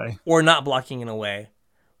blocking in a way. Or not blocking in a way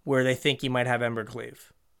where they think you might have Embercleave.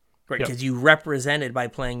 Right? Because you represented by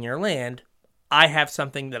playing your land, I have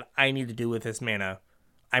something that I need to do with this mana.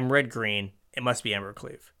 I'm red-green. It must be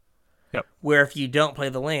Embercleave. Yep. Where if you don't play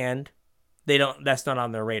the land, that's not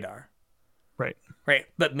on their radar. Right. Right.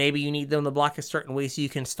 But maybe you need them to block a certain way so you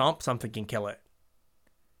can stomp something and kill it.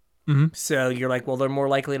 So you're like, well, they're more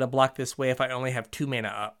likely to block this way if I only have 2 mana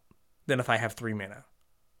up than if I have 3 mana.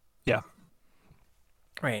 Yeah.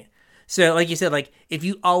 Right. So like you said, like, if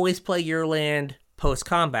you always play your land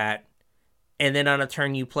post-combat, and then on a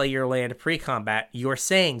turn you play your land pre-combat, you're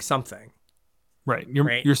saying something. Right.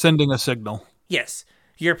 You're sending a signal. Yes.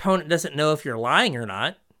 Your opponent doesn't know if you're lying or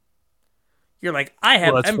not. You're like, I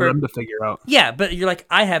have that's for them to figure out. Yeah, but you're like,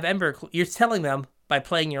 I have Embercleave. You're telling them by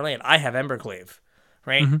playing your land, I have Embercleave.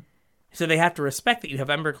 Right? So they have to respect that you have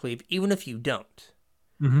Embercleave, even if you don't.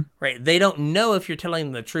 Right? They don't know if you're telling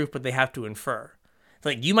them the truth, but they have to infer.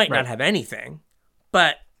 Like, you might not have anything,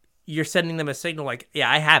 but you're sending them a signal like,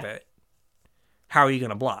 yeah, I have it. How are you going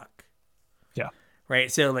to block? Yeah.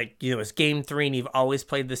 Right? So, like, it's game 3 and you've always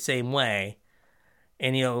played the same way.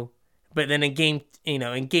 And, but then in game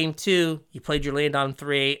 2, you played your land on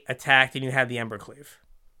 3, attacked, and you had the Embercleave.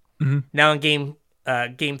 Now in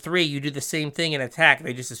game 3, you do the same thing and attack,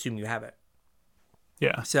 they just assume you have it.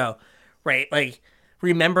 Yeah. So, right, like,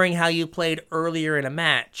 remembering how you played earlier in a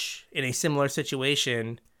match in a similar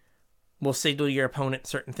situation will signal your opponent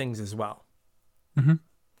certain things as well.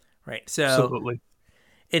 Right, so absolutely.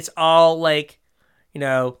 It's all, like,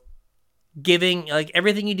 giving, like,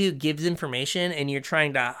 everything you do gives information, and you're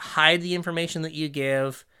trying to hide the information that you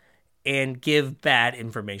give and give bad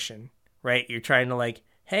information, right? You're trying to, like,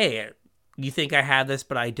 hey, you think I have this,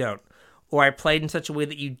 but I don't. Or I played in such a way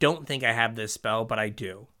that you don't think I have this spell, but I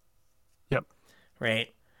do. Yep.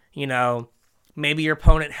 Right? Maybe your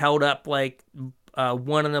opponent held up, like,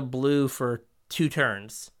 1 in a blue for 2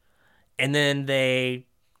 turns. And then they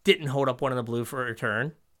didn't hold up 1 in the blue for a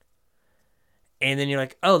turn. And then you're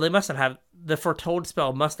like, oh, they must not have... The Foretold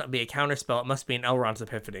spell must not be a counter spell. It must be an Elrond's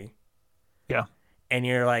Epiphany. Yeah. And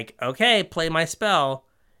you're like, okay, play my spell.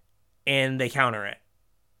 And they counter it.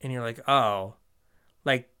 And you're like, oh,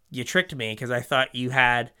 like, you tricked me because I thought you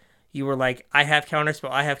were like, I have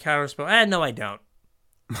counterspell. No, I don't.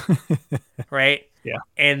 Right? Yeah.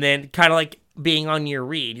 And then kind of like being on your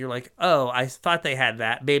read, you're like, oh, I thought they had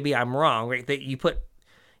that. Maybe I'm wrong, right? That you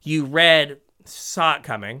saw it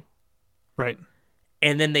coming. Right.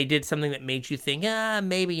 And then they did something that made you think,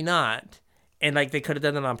 maybe not. And, like, they could have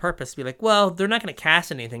done that on purpose to be like, well, they're not going to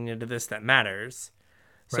cast anything into this that matters.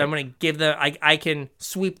 So I'm going to give them... I can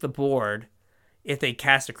sweep the board if they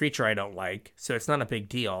cast a creature I don't like, so it's not a big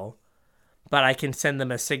deal. But I can send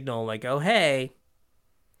them a signal like, oh, hey,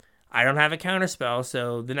 I don't have a counterspell,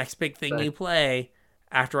 so the next big thing you play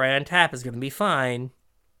after I untap is going to be fine.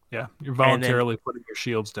 Yeah, you're voluntarily putting your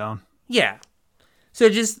shields down. Yeah. So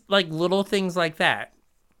just like little things like that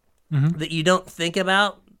that you don't think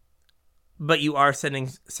about, but you are sending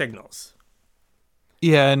signals.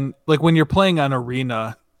 Yeah, and like when you're playing on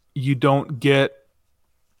Arena, you don't get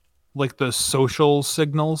like the social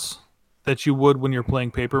signals that you would when you're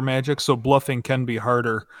playing Paper Magic, so bluffing can be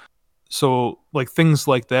harder. So like things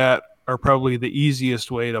like that are probably the easiest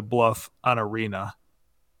way to bluff on Arena.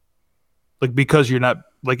 Like because you're not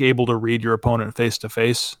like able to read your opponent face to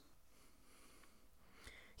face.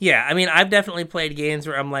 Yeah, I mean, I've definitely played games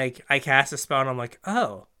where I'm like, I cast a spell and I'm like,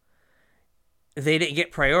 oh, they didn't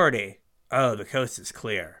get priority. Oh, the coast is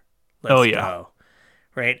clear. Oh Let's yeah. go.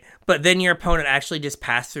 Right? But then your opponent actually just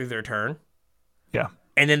passed through their turn. Yeah.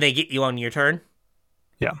 And then they get you on your turn.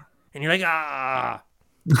 Yeah. And you're like, ah.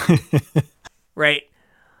 Right?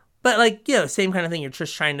 But like, same kind of thing. You're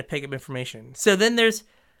just trying to pick up information. So then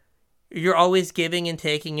you're always giving and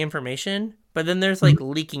taking information. But then there's like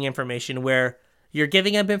leaking information where you're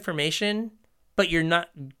giving up information, but you're not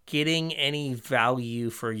getting any value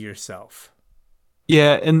for yourself.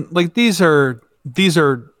 Yeah, and like these are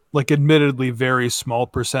like admittedly very small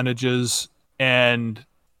percentages, and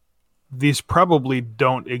these probably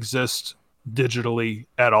don't exist digitally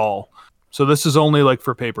at all. So this is only like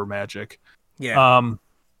for Paper Magic. Yeah.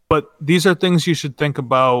 But these are things you should think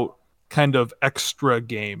about kind of extra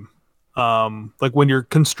game. Like when you're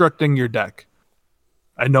constructing your deck.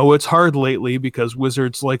 I know it's hard lately because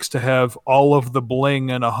Wizards likes to have all of the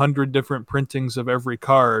bling and 100 different printings of every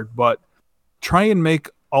card, but try and make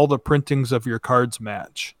all the printings of your cards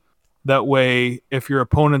match. That way, if your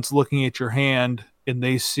opponent's looking at your hand and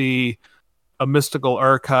they see a Mystical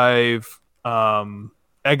Archive,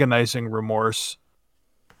 Agonizing Remorse,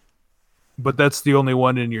 but that's the only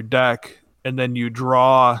one in your deck, and then you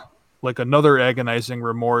draw like another Agonizing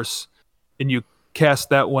Remorse and you cast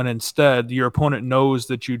that one instead, your opponent knows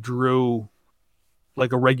that you drew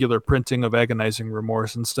like a regular printing of Agonizing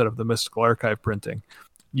Remorse instead of the Mystical Archive printing.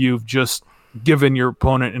 You've just given your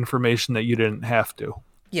opponent information that you didn't have to.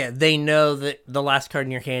 Yeah, they know that the last card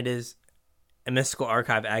in your hand is a Mystical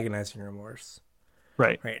Archive Agonizing Remorse.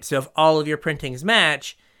 Right. Right. So if all of your printings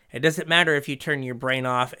match, it doesn't matter if you turn your brain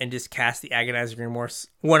off and just cast the Agonizing Remorse,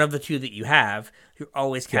 one of the two that you have, you're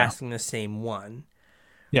always casting the same one.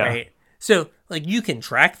 Yeah. Right. So, like, you can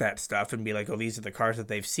track that stuff and be like, oh, these are the cards that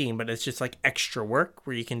they've seen, but it's just, like, extra work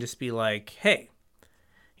where you can just be like, hey,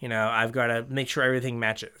 I've got to make sure everything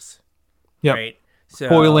matches. Yeah. Right? So,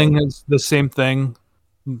 foiling is the same thing.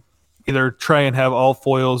 Either try and have all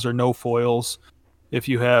foils or no foils. If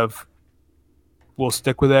you have, we'll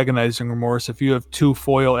stick with Agonizing Remorse. If you have 2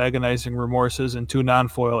 foil Agonizing Remorses and 2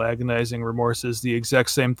 non-foil Agonizing Remorses, the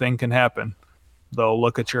exact same thing can happen. They'll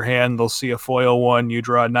look at your hand, they'll see a foil one, you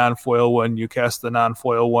draw a non-foil one, you cast the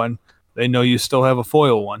non-foil one. They know you still have a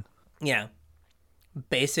foil one. Yeah.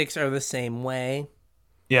 Basics are the same way.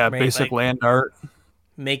 Yeah, right? basic Like, land art.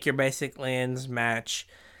 Make your basic lands match.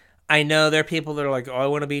 I know there are people that are like, oh, I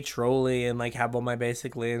want to be trolly and like have all my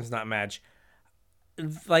basic lands not match.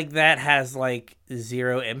 Like that has like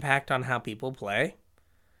 0 impact on how people play.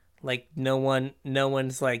 Like no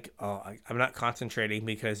one's like, oh, I'm not concentrating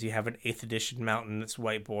because you have an 8th edition mountain that's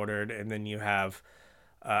white bordered, and then you have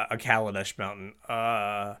a Kaladesh mountain.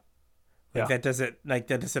 That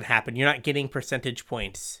doesn't happen. You're not getting percentage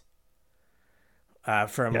points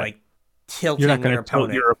from like tilting You're not going your to tilt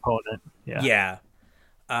opponent. your opponent. Yeah.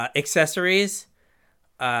 Accessories.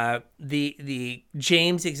 The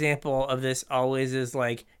James example of this always is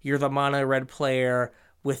like you're the mono red player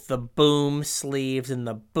with the boom sleeves and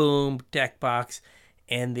the boom deck box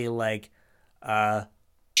and the like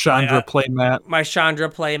Chandra playmat. My Chandra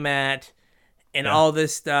playmat and all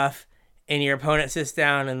this stuff, and your opponent sits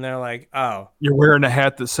down and they're like, oh. You're wearing a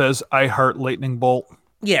hat that says I heart lightning bolt.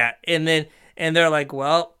 Yeah, and they're like,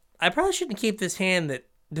 well, I probably shouldn't keep this hand that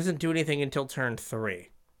doesn't do anything until turn 3.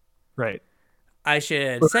 Right. I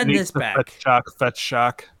should send this back. Fetch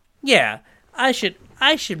shock. Yeah. I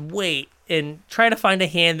should wait and try to find a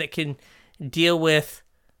hand that can deal with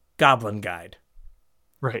Goblin Guide.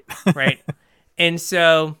 Right. Right. And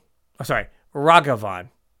so, Ragavan.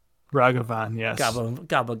 Ragavan, yes.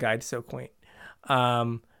 Goblin Guide, so quaint.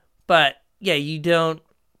 But yeah, you don't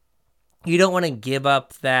want to give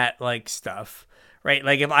up that like stuff, right?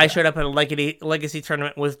 Like if I showed up at a legacy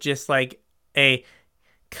tournament with just like a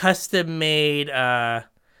custom made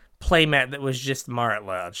playmat that was just Marit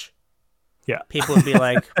Lodge. Yeah. People would be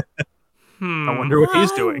like, I wonder what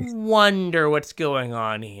he's doing. I wonder what's going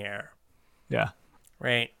on here. Yeah.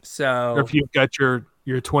 Right. So or if you've got your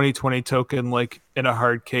 2020 token like in a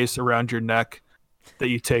hard case around your neck that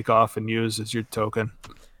you take off and use as your token.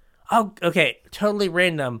 Oh, okay. Totally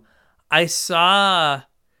random. I saw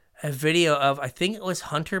a video of, I think it was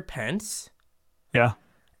Hunter Pence Yeah.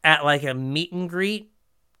 at like a meet and greet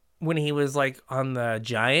when he was like on the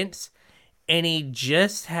Giants, and he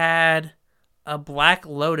just had a Black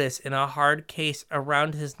Lotus in a hard case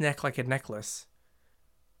around his neck like a necklace.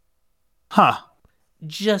 Huh.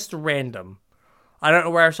 Just random. I don't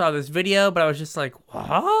know where I saw this video, but I was just like,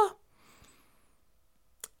 what?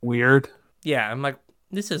 Weird. Yeah, I'm like,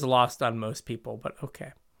 this is lost on most people, but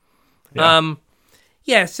okay. Yeah.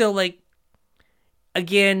 Yeah, so like,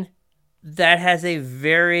 again, that has a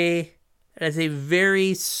very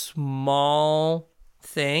small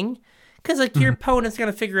thing, because like your opponent's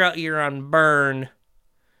gonna figure out you're on burn,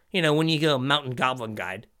 when you go Mountain Goblin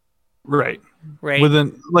Guide, Right. right?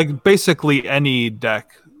 Within like basically any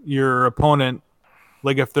deck, your opponent,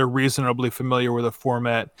 like if they're reasonably familiar with a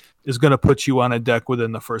format, is going to put you on a deck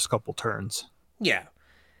within the first couple turns. Yeah.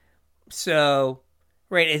 So,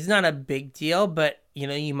 right, it's not a big deal, but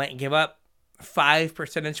you might give up 5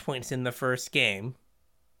 percentage points in the first game.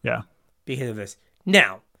 Yeah. Because of this.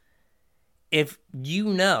 Now, if you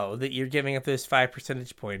know that you're giving up those 5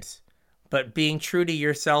 percentage points, but being true to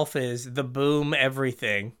yourself is the boom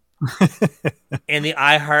everything and the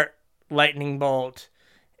I Heart Lightning Bolt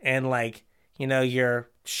and like, your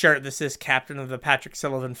shirt that says Captain of the Patrick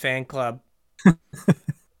Sullivan Fan Club.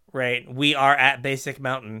 Right? We are at Basic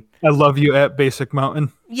Mountain. I love you at Basic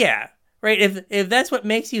Mountain. Yeah. Right? If that's what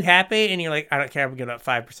makes you happy and you're like, I don't care if we get up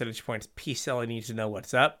 5 percentage points, PCL, I need to know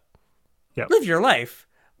what's up. Yep. Live your life.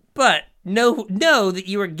 But know that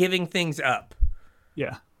you are giving things up.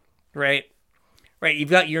 Yeah. Right? Right.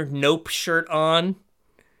 You've got your Nope shirt on.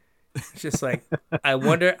 It's just like, I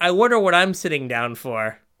wonder what I'm sitting down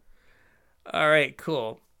for. All right,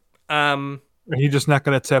 cool. Are you just not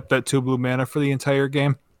going to tap that 2 blue mana for the entire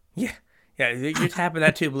game? Yeah. You're tapping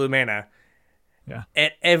that 2 blue mana. Yeah.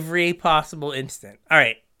 At every possible instant. All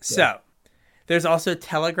right. So, there's also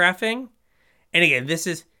telegraphing. And again,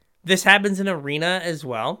 this happens in Arena as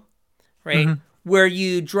well, right? Where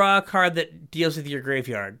you draw a card that deals with your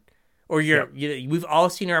graveyard. Or we've all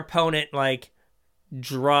seen our opponent like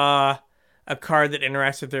draw a card that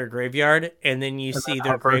interacts with their graveyard, and then you see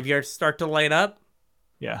their graveyard start to light up.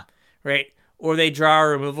 Yeah. Right? Or they draw a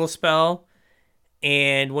removal spell,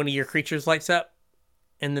 and one of your creatures lights up,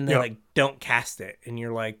 and then they like don't cast it, and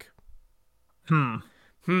you're like, I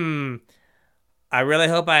really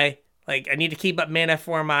hope I need to keep up mana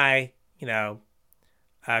for my,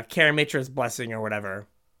 Karamatra's Blessing or whatever,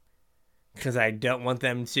 because I don't want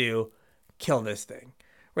them to kill this thing.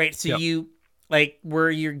 Right? So you where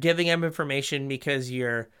you're giving them information because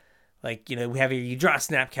you're like, you draw a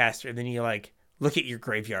Snapcaster, and then you like look at your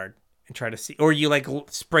graveyard and try to see, or you like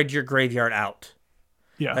spread your graveyard out.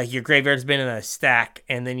 Yeah. Like your graveyard's been in a stack,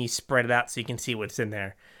 and then you spread it out so you can see what's in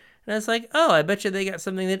there. And it's like, oh, I bet you they got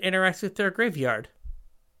something that interacts with their graveyard.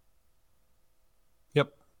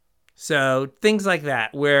 Yep. So things like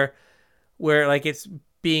that, where like it's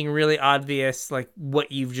being really obvious, like what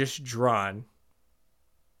you've just drawn.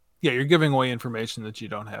 Yeah, you're giving away information that you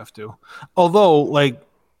don't have to. Although, the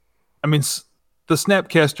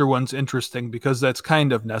Snapcaster one's interesting because that's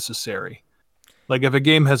kind of necessary. Like, if a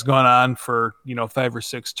game has gone on for, 5 or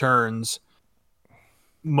 6 turns,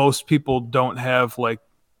 most people don't have,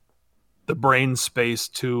 the brain space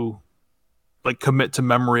to, commit to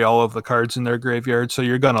memory all of the cards in their graveyard, so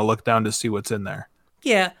you're going to look down to see what's in there.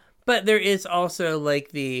 Yeah, but there is also,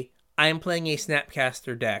 I'm playing a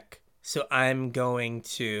Snapcaster deck, so I'm going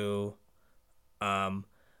to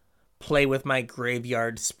play with my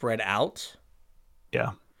graveyard spread out.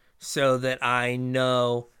 Yeah. So that I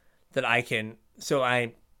know that I can. So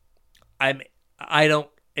I don't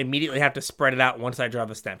immediately have to spread it out once I draw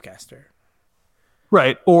the Snapcaster.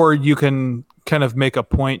 Right. Or you can kind of make a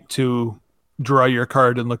point to draw your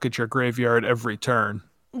card and look at your graveyard every turn.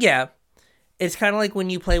 Yeah. It's kind of like when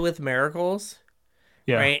you play with Miracles.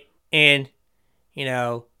 Yeah. Right? And,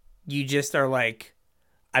 you just are like,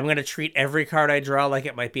 I'm going to treat every card I draw like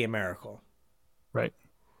it might be a miracle. Right.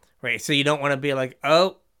 Right. So you don't want to be like,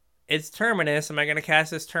 oh, it's Terminus. Am I going to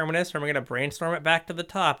cast this Terminus, or am I going to brainstorm it back to the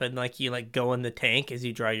top and you go in the tank as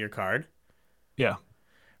you draw your card? Yeah.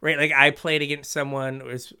 Right. Like I played against someone who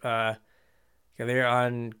was they're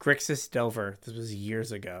on Grixis Delver. This was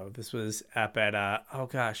years ago. This was up at oh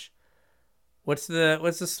gosh. What's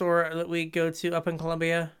the store that we go to up in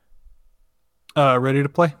Columbia? Ready to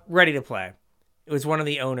play? Ready to Play. It was one of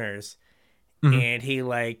the owners. And he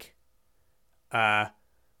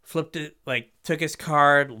flipped it, took his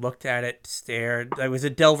card, looked at it, stared. It was a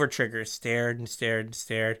Delver trigger, stared and stared and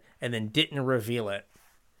stared, and then didn't reveal it.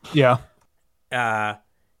 Yeah.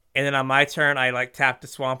 And then on my turn, I like tapped the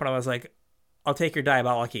swamp, and I was like, "I'll take your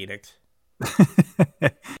Diabolic Edict."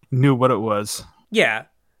 Knew what it was. Yeah,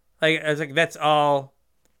 like I was like, "That's all.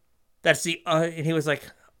 That's the." And he was like,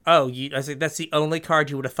 "Oh, you." I was like, "That's the only card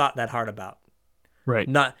you would have thought that hard about. Right.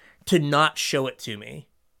 Not to not show it to me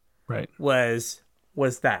Right. was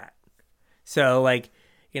that." So like,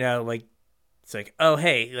 like it's like, oh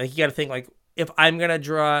hey, like you got to think like if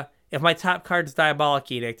my top card is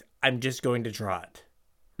Diabolic Edict, I'm just going to draw it.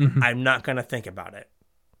 Hmm. I'm not going to think about it.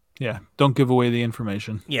 Yeah. Don't give away the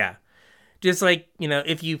information. Yeah. Just like,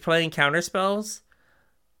 if you playing counter spells,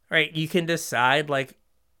 right, you can decide like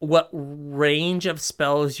what range of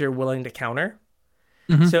spells you're willing to counter.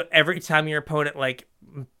 Hmm. So every time your opponent like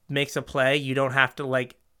makes a play, you don't have to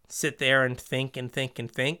like sit there and think and think and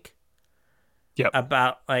think Yep.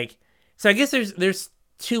 about like. So I guess there's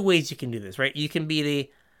two ways you can do this, right? You can be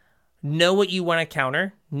the know what you want to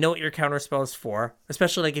counter, know what your counter spell is for,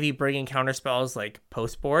 especially like if you bring in counter spells like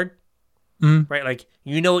post board, Hmm. right? Like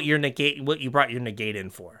what you brought your negate in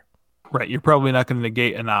for. Right. You're probably not going to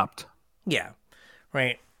negate an opt. Yeah,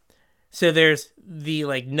 right. So there's the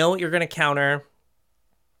like know what you're gonna counter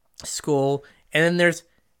school, and then there's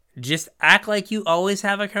just act like you always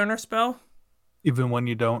have a counter spell, Even when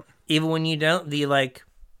you don't. even when you don't. The like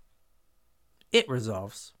it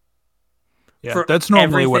resolves Yeah. for That's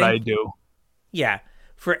normally what I everything. do. Yeah,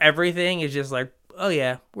 for everything is just like, oh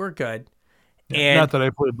yeah, we're good. Yeah. And Not that I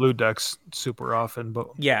play blue decks super often, but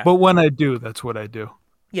yeah, when I do, that's what I do.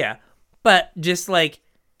 yeah, but just like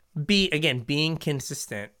being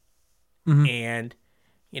consistent, Hmm. and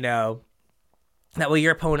you know that way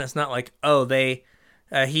your opponent's not like, oh,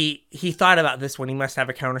 he thought about this when he must have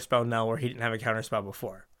a counterspell now, or he didn't have a counterspell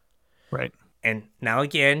before. Right. And now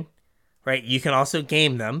again, right, you can also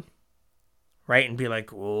game them, right, and be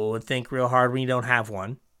like, oh, and think real hard when you don't have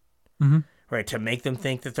one, Hmm. right, to make them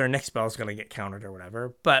think that their next spell is going to get countered or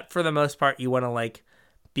whatever. But for the most part, you want to like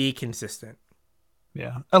be consistent.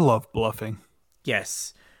 Yeah. I love bluffing.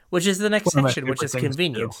 Yes, which is the next One of my section, which favorite is things to do.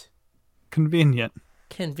 convenient. Convenient.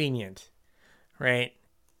 Convenient, right?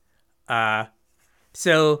 Uh,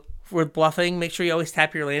 so with bluffing, make sure you always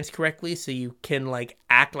tap your lands correctly so you can like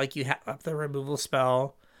act like you have up the removal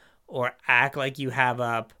spell, or act like you have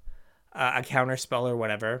up a counter spell or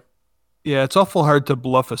whatever. Yeah, it's awful hard to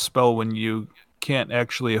bluff a spell when you can't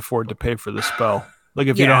actually afford to pay for the spell. Like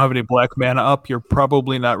if you don't Yeah, have any black mana up, you're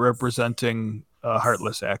probably not representing a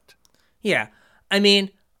Heartless Act. yeah. I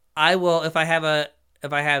mean, I will if I have a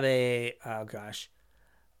oh gosh,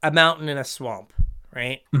 a mountain in a swamp,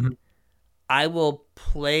 right? Hmm. I will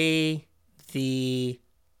play the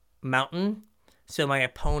mountain so my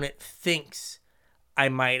opponent thinks I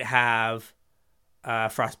might have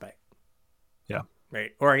frostbite, Yeah.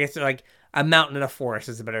 right? Or I guess like a mountain in a forest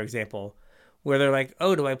is a better example, where they're like,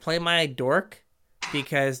 "Oh, do I play my dork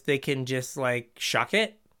because they can just like shock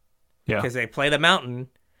it Yeah. because they play the mountain,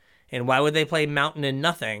 and why would they play mountain and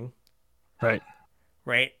nothing, Right.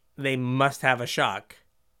 right? They must have a shock,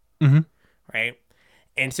 Hmm. right?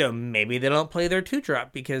 And so maybe they don't play their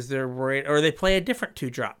 2-drop because they're worried, or they play a different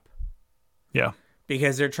 2-drop Yeah.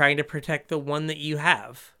 because they're trying to protect the one that you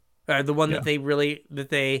have, or the one Yeah.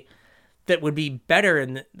 that would be better,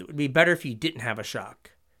 and that would be better if you didn't have a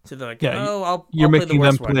shock. So they're like, Yeah. oh, You're I'll play the making them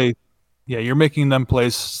worst one. play. Yeah, you're making them play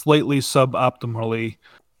slightly suboptimally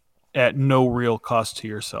at no real cost to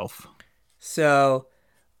yourself. So,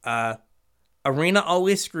 uh, Arena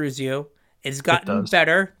always screws you. It's It gotten does.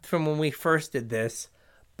 better from when we first did this,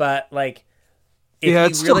 but like, if Yeah,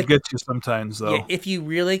 you it still really, gets you sometimes yeah, though. if you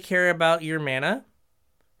really care about your mana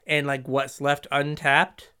and like what's left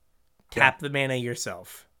untapped, Yeah. tap the mana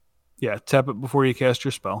yourself. Yeah, tap it before you cast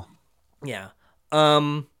your spell. Yeah.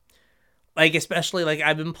 Um, like especially like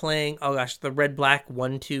I've been playing. Oh gosh, the red black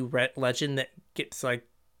 1/2 red legend that gets like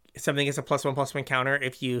something gets a +1/+1 counter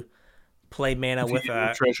if you play mana If you with use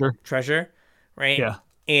a a treasure. treasure, right? Yeah.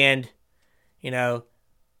 And you know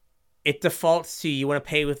it defaults to you want to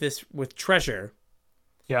pay with this with treasure,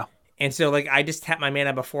 Yeah. and so like I just tap my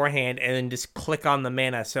mana beforehand and then just click on the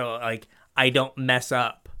mana so like I don't mess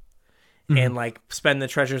up Mhm. and like spend the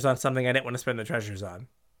treasures on something I didn't want to spend the treasures on.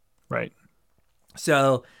 Right.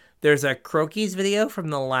 So there's a Crokies video from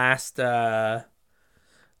the last oh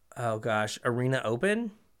gosh, Arena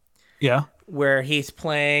Open Yeah. where he's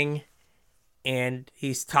playing and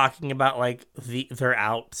he's talking about like their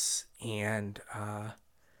outs, and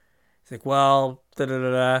he's like, well, da da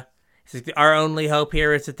da da. He's like, our only hope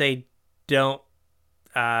here is that they don't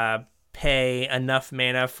uh pay enough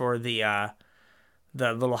mana for the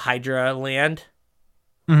little Hydra land,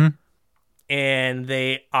 Hmm. and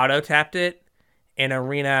they auto tapped it, and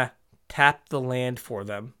Arena tapped the land for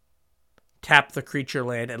them. tapped the creature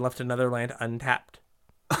land and left another land untapped.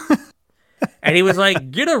 And he was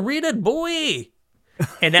like, "Get arena, boy!"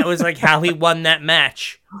 And that was like how he won that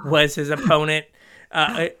match. Was his opponent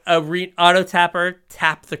auto tapper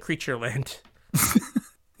tapped the creature land?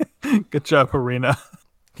 Good job, Arena.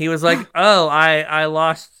 He was like, "Oh, I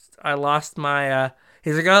lost my."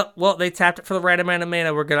 He's like, "Oh, well, they tapped it for the right amount of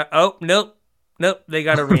mana. We're gonna." Oh, nope, they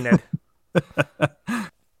got arena'd.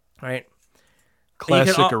 Right.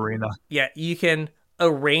 Classic Arena. Yeah, you can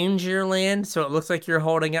arrange your land so it looks like you're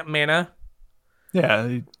holding up mana. Yeah,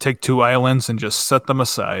 you take 2 islands and just set them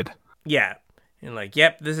aside. Yeah, and like,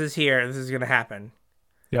 yep, this is here. This is gonna happen.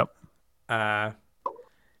 Yep.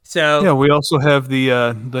 So yeah, we also have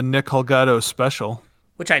the Nick Holgado special.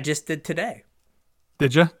 Which I just did today.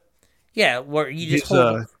 Did you? Yeah, where you just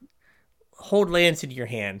hold lands in your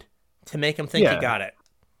hand to make them think you got it.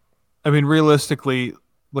 I mean, realistically,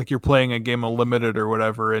 like you're playing a game of Limited or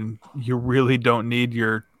whatever, and you really don't need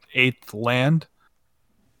your 8th land.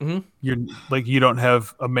 Mm-hmm. You don't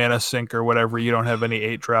have a mana sink or whatever. You don't have any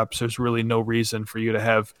 8 drops. There's really no reason for you to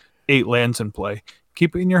have 8 lands in play.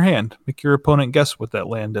 Keep it in your hand. Make your opponent guess what that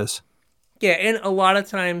land is. Yeah, and a lot of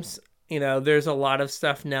times, there's a lot of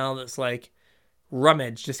stuff now that's like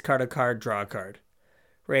rummage, discard a card, draw a card,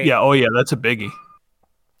 right? Yeah, oh yeah, that's a biggie.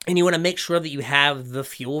 And you want to make sure that you have the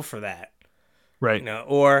fuel for that. Right.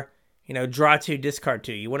 Or draw 2, discard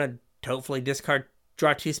 2. You want to hopefully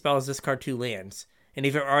draw 2 spells, discard 2 lands. And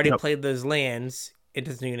if you've already played those lands, it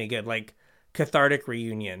doesn't do any good. Like Cathartic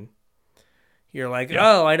Reunion. You're like,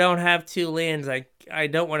 oh, I don't have 2 lands. I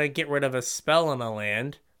don't want to get rid of a spell on a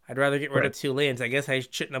land. I'd rather get rid of 2 lands. I guess I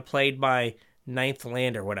shouldn't have played my 9th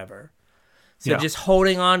land or whatever. So just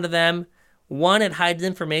holding on to them. 1, it hides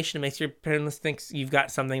information. It makes your opponent think you've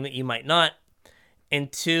got something that you might not.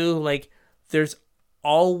 And 2, like, there's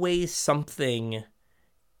always something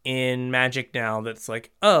in Magic now that's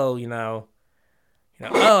like, oh,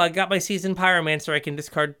 I got my Seasoned Pyromancer. I can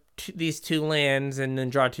discard these 2 lands and then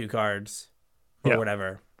draw 2 cards or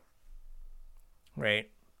whatever. Right?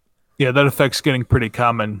 Yeah, that effect's getting pretty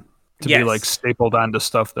common to be like stapled onto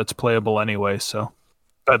stuff that's playable anyway. So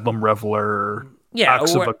Bedlam Reveler or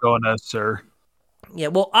Ox of Agonis or... Yeah,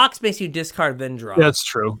 well, Ox makes you discard then draw. That's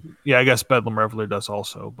true. Yeah, I guess Bedlam Reveler does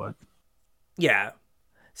also, but... Yeah.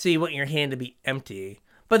 So you want your hand to be empty.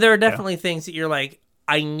 But there are definitely things that you're like,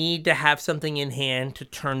 I need to have something in hand to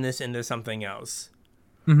turn this into something else.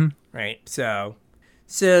 Mm-hmm. Right? So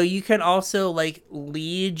you can also, like,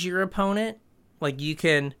 lead your opponent. Like, you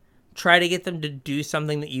can try to get them to do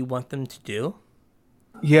something that you want them to do.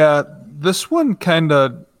 Yeah, this one kind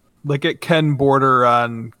of, like, it can border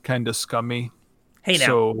on kind of scummy. Hey, now.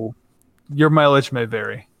 So your mileage may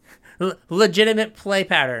vary. Legitimate play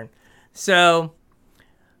pattern. So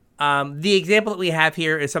the example that we have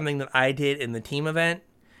here is something that I did in the team event.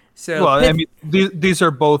 So I mean, these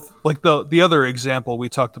are both, like the other example we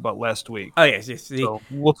talked about last week. Oh, yes. So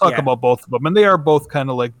we'll talk about both of them. And they are both kind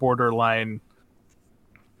of like borderline.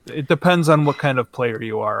 It depends on what kind of player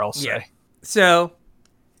you are, I'll say. Yeah. So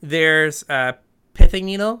there's Pithing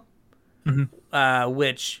Needle,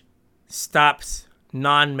 which stops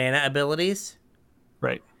non-mana abilities.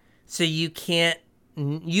 Right. So you can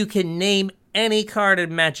name any card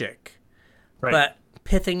in Magic, but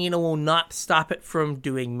Pithing Needle will not stop it from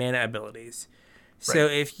doing mana abilities. Right. So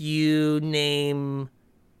if you name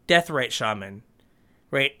Deathrite Shaman,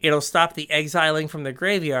 right, it'll stop the exiling from the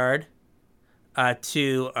graveyard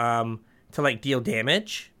to like deal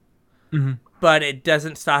damage, but it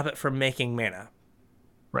doesn't stop it from making mana.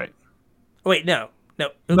 Right. Wait, no.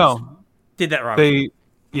 Oops. No. Did that wrong.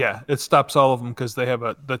 It stops all of them because they have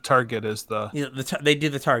the target is they do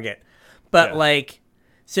the target. But like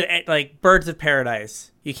Birds of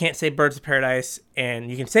Paradise, you can't say Birds of Paradise, and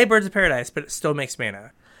you can say Birds of Paradise, but it still makes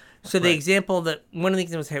mana. So the example that one of the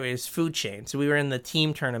examples I had is Food Chain. So we were in the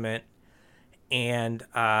team tournament, and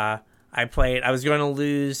I was going to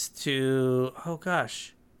lose to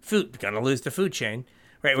Food Chain,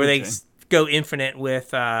 right? Where they go infinite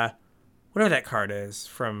with whatever that card is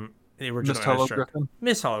from the original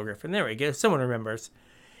Miss Hologriffin. There we go. Someone remembers.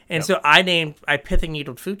 And so I Pithing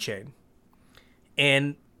Needled Food Chain.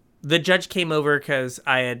 And the judge came over because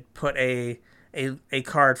I had put a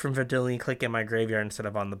card from Vidillion Clique in my graveyard instead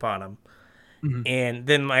of on the bottom. Mm-hmm. And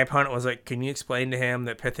then my opponent was like, can you explain to him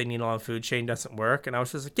that Pithing Needle on Food Chain doesn't work? And I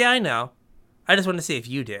was just like, yeah, I know. I just wanted to see if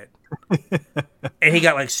you did. And he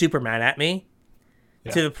got like super mad at me.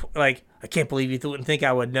 Yeah. To the like, I can't believe you wouldn't think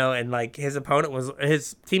I would know. And like his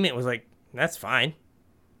teammate was like, that's fine.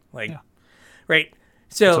 Like, right.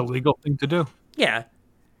 So it's a legal thing to do. Yeah.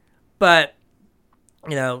 But,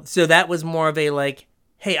 so that was more of a like,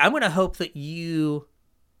 hey, I'm gonna hope that Don't you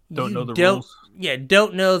know the don't rules. yeah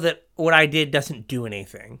don't know that what I did doesn't do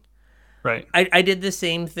anything. Right. I did the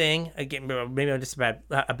same thing again. Maybe I'm just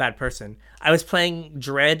a bad person. I was playing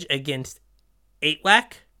Dredge against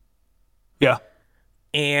 8-Whack, Yeah.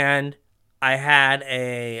 and I had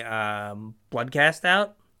a Bloodcast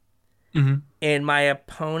out, Hmm. and my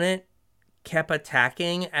opponent kept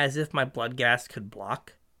attacking as if my Bloodghast could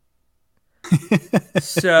block.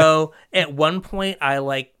 So at one point, I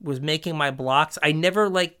like was making my blocks. I never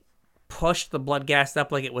like pushed the Bloodghast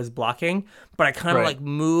up like it was blocking, but I kind of Right. like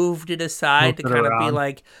moved it aside Moved to it kind of be around.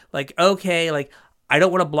 like okay, like I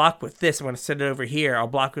don't want to block with this. I'm going to set it over here.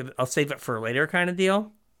 I'll save it for later, kind of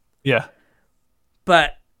deal. Yeah.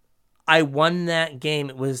 But I won that game.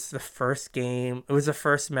 It was the first game. It was the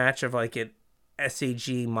first match of like an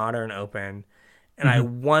SAG Modern Open, and I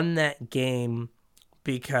Hmm. won that game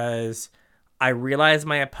because I realized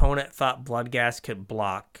my opponent thought Bloodghast could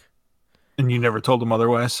block, And you never told them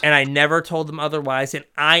otherwise. and I never told them otherwise. And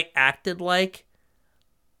I acted like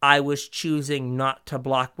I was choosing not to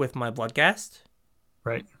block with my Bloodghast,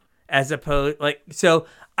 Right. as opposed like so.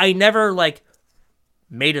 I never like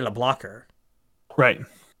made it a blocker. Right.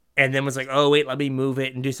 And then was like, oh wait, let me move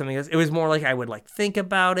it and do something else. It was more like I would like think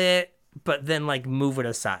about it, but then like move it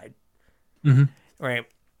aside, Hmm. right?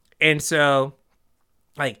 And so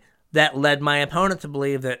like that led my opponent to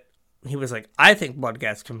believe that he was like, I think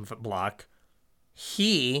Bloodghast can block.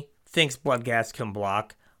 He thinks Bloodghast can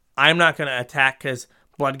block. I'm not going to attack because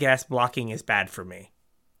Bloodghast blocking is bad for me.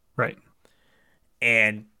 Right.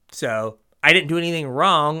 And so I didn't do anything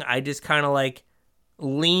wrong. I just kind of like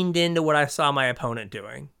leaned into what I saw my opponent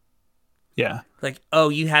doing. Yeah. Like, oh,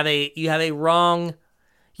 you have a wrong.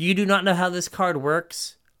 You do not know how this card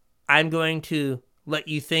works. I'm going to let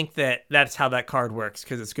you think that that's how that card works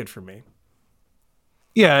because it's good for me.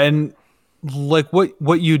 Yeah. And like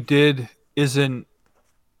what you did isn't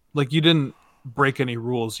like you didn't break any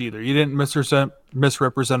rules either. You didn't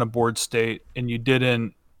misrepresent a board state, and you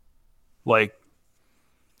didn't like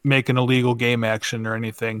make an illegal game action or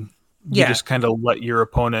anything. You Yeah. just kind of let your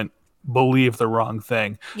opponent believe the wrong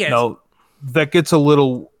thing. Yes. Now, that gets a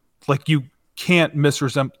little like you can't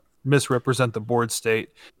misrepresent the board state,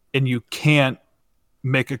 and you can't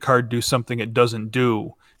make a card do something it doesn't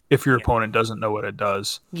do if your Yeah. opponent doesn't know what it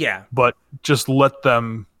does. Yeah. But just let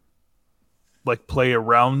them like play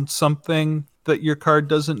around something that your card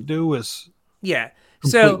doesn't do is Yeah.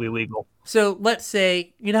 So completely legal. so let's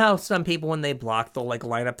say you know how some people when they block they'll like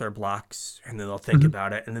line up their blocks and then they'll think Mhm.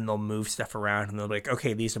 about it and then they'll move stuff around and they'll be like,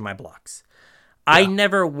 okay, these are my blocks. I Yeah.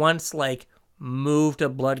 never once like moved a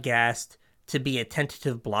Bloodghast to be a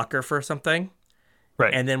tentative blocker for something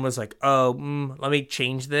Right. and then was like, oh, let me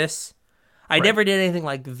change this. I Right. never did anything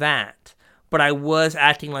like that, but I was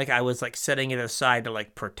acting like I was like setting it aside to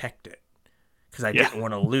like protect it because I Yeah. didn't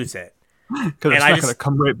want to lose it. Because And it's I not just going to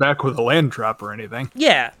come right back with a land drop or anything.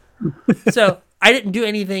 yeah. So I didn't do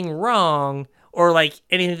anything wrong or like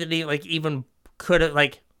anything that he like even could have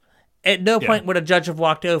like. At no Yeah. point would a judge have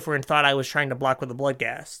walked over and thought I was trying to block with a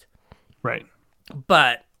Bloodghast. Right.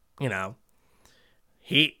 But you know,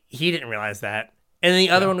 he didn't realize that. And the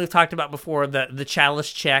other Yeah. one we've talked about before, the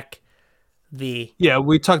chalice check, the Yeah,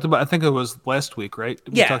 we talked about. I think it was last week, right?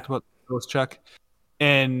 We Yeah. talked about those check,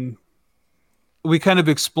 and we kind of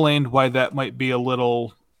explained why that might be a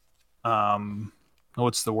little.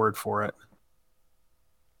 What's the word for it?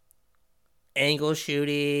 angle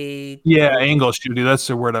shooty. Yeah, angle shooting. That's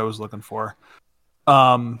the word I was looking for.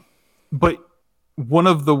 But one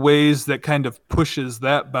of the ways that kind of pushes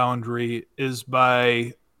that boundary is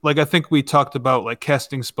by, like, I think we talked about like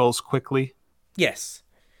casting spells quickly Yes.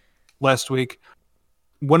 last week.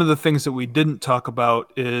 One of the things that we didn't talk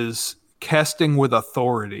about is casting with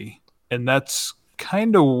authority, and that's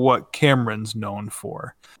kind of what Cameron's known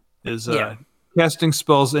for, is Yeah. casting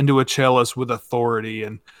spells into a chalice with authority.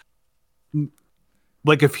 And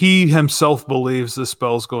like if he himself believes the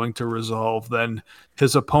spell's going to resolve, then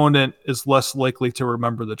his opponent is less likely to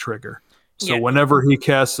remember the trigger. So Yeah. whenever he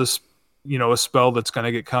casts this, a spell that's going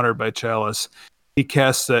to get countered by chalice, he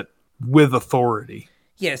casts it with authority.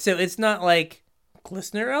 Yeah. So it's not like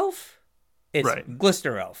Glistener Elf. It's Right.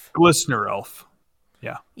 Glistener Elf. Glistener Elf.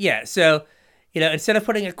 Yeah. Yeah. So instead of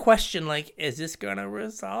putting a question like, "Is this gonna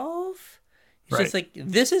resolve?" It's just Right. like,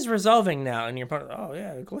 "This is resolving now," and your opponent, "Oh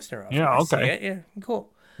yeah, Glistener Elf. Yeah, I see okay. it. Yeah,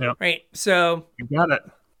 cool. Yep. Right." So You got it.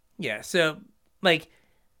 yeah. So like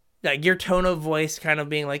your tone of voice kind of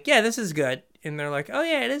being like, "Yeah, this is good," and they're like, "Oh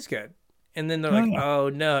yeah, it is good." And then they're Oh, like, yeah. "Oh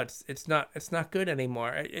no, it's not good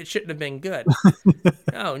anymore. It shouldn't have been good."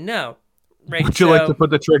 Oh no, right? Would you like to put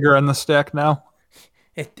the trigger on the stack now?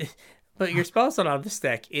 It, But your spell's not on the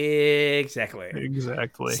stack. Exactly.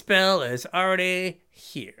 Exactly. Spell is already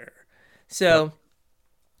here. So,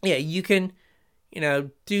 yeah, you can,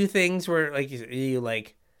 do things where, like, you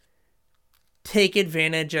like, take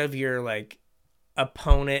advantage of your, like,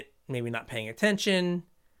 opponent maybe not paying attention,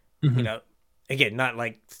 you Hmm. know, again, not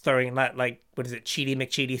like throwing, not like, what is it, Cheaty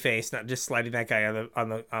McCheaty face, not just sliding that guy on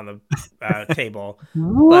the table,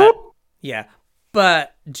 but Whoop. yeah,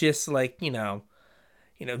 but just like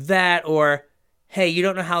that, or hey, you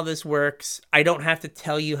don't know how this works. I don't have to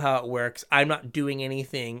tell you how it works. I'm not doing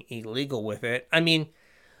anything illegal with it. I mean,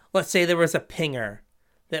 let's say there was a pinger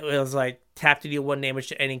that was like tap to deal 1 damage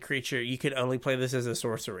to any creature. You could only play this as a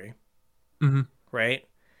sorcery, Hmm. right?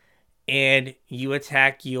 And you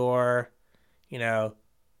attack your, you know,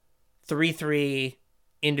 3/3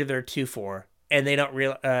 into their 2/4, and they don't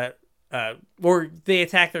real or they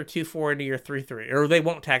attack their 2/4 into your 3/3, or they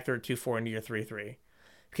won't attack their 2/4 into your 3/3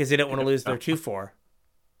 because they don't want to lose their 2/4.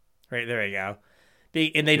 Right there, you go.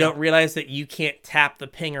 And they Yeah. don't realize that you can't tap the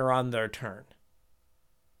pinger on their turn.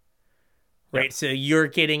 Yeah. Right, so you're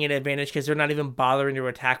getting an advantage because they're not even bothering to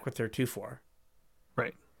attack with their 2/4.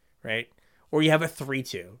 Right. Right, or you have a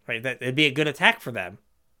 3/2. Right, that it'd be a good attack for them.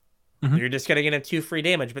 Hmm. You're just gonna get a 2 free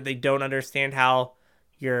damage, but they don't understand how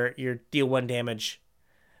your deal 1 damage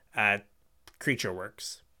uh, creature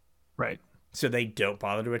works, Right. so they don't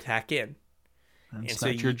bother to attack in. And And it's so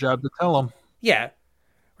not your job to tell them. yeah,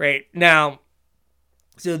 right now,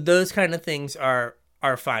 so those kind of things are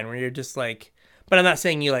fine where you're just like, but I'm not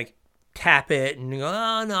saying you like tap it and you go,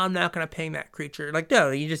 oh no, I'm not gonna ping that creature. Like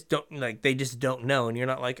no, you just don't, like they just don't know, and you're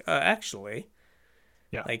not like, actually,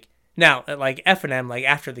 Yeah. like now at like F&M, like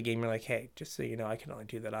after the game, you're like, hey, just so you know, I can only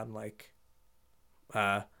do that on like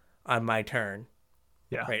uh on my turn.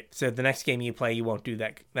 Yeah. Right. So the next game you play, you won't do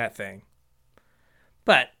that thing.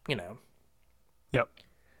 But, Yep.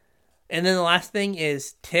 and then the last thing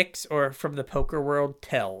is ticks, or from the poker world,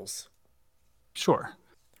 tells, Sure.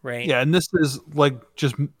 right? Yeah, and this is like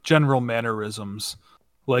just general mannerisms.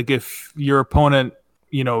 Like if your opponent,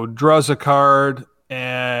 draws a card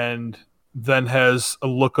and then has a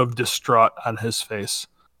look of distraught on his face.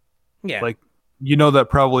 Yeah. Like that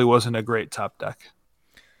probably wasn't a great top deck.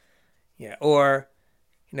 Yeah. Or,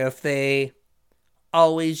 if they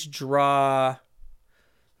always draw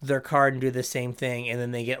their card and do the same thing, and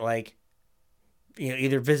then they get like,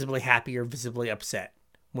 either visibly happy or visibly upset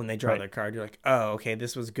when they draw Right. their card. You're like, oh, okay,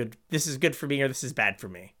 this was good. This is good for me, or this is bad for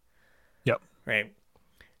me. Yep. Right.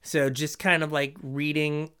 So just kind of like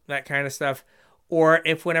reading that kind of stuff, or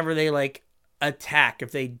if whenever they like attack,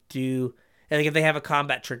 if they do, like if they have a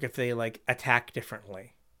combat trick, if they like attack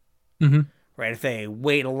differently, Mm-hmm. right? If they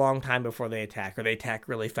wait a long time before they attack, or they attack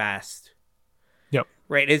really fast, Yep.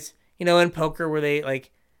 right? It's in poker where they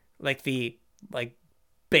like the like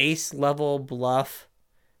base level bluff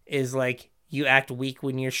is like you act weak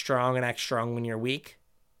when you're strong and act strong when you're weak,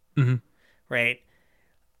 Mm-hmm. right?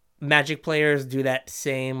 Magic players do that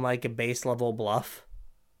same like a base level bluff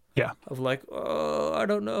Yeah. of like, oh, I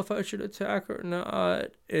don't know if I should attack or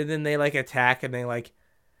not, and then they like attack and they like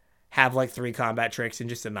have like 3 combat tricks and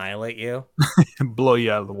just annihilate you, Blow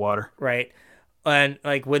you out of the water. right? And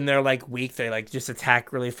like when they're like weak, they like just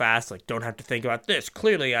attack really fast, like don't have to think about this.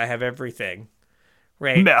 Clearly, I have everything,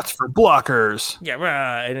 right? Math for blockers.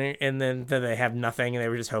 Yeah, and then they have nothing, and they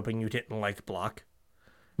were just hoping you didn't like block.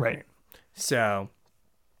 Right. So,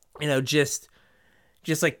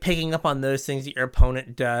 just like picking up on those things that your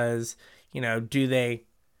opponent does. Do they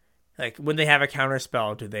like when they have a counter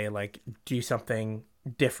spell? Do they like do something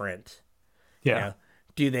different? Yeah.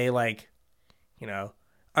 Do they like,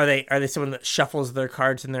 are they someone that shuffles their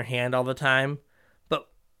cards in their hand all the time? But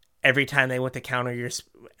every time they went to counter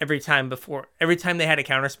every time they had a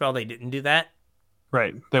counter spell, they didn't do that.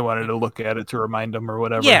 Right. They wanted to look at it to remind them or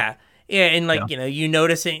whatever. Yeah, yeah, and like Yeah. you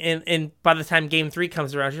notice it, and by the time game 3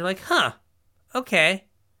 comes around, you're like, huh, okay,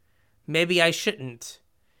 maybe I shouldn't,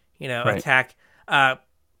 Right. attack,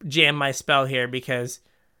 jam my spell here because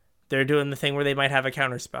they're doing the thing where they might have a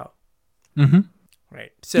counter spell, Mm-hmm.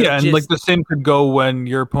 right? So Yeah, and like just the same could go when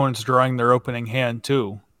your opponent's drawing their opening hand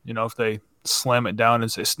too. If they slam it down and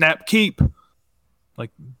say snap keep,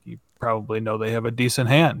 like you probably know they have a decent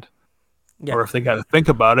hand. yeah, Or if they got to think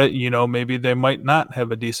about it, maybe they might not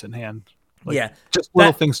have a decent hand. Like yeah, just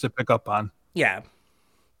little that things to pick up on. yeah.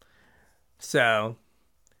 So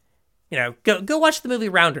go watch the movie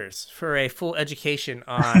Rounders for a full education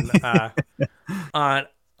on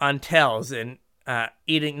on tells and not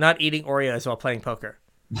eating Oreos while playing poker.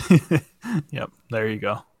 Yep, there you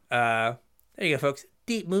go. There you go, folks.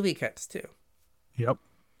 Deep movie cuts too. Yep.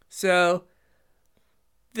 So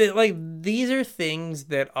these are things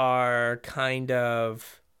that are kind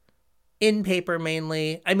of in paper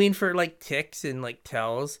mainly. I mean, for like ticks and like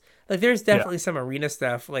tells, like there's Yeah. definitely some arena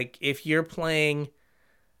stuff. Like if you're playing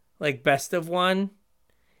like best of one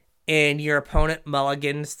and your opponent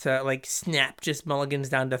mulligans to like snap just mulligans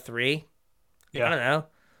down to 3, I Yeah. don't know.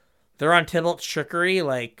 They're on Tybalt's Trickery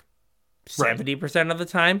like Right. 70% of the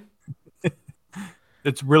time.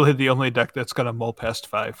 It's really the only deck that's gonna mull past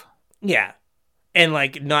 5. Yeah. And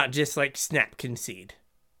like not just like snap concede.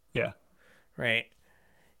 Yeah. Right.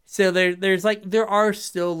 So there's like there are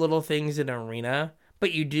still little things in arena,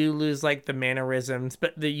 but you do lose like the mannerisms,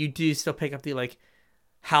 but you do still pick up the like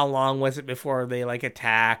how long was it before they like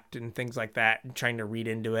attacked and things like that and trying to read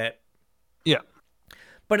into it. Yeah.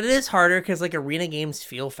 But it is harder because like arena games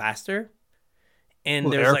feel faster. And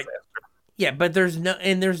Well, there's like yeah, but there's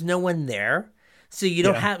no one there. So you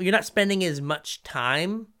don't Yeah. you're not spending as much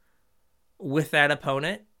time with that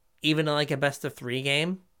opponent, even in like a best of 3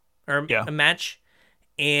 game or Yeah. a match.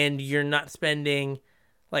 And you're not spending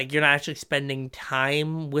you're not actually spending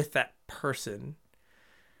time with that person.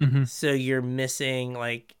 Mm-hmm. So you're missing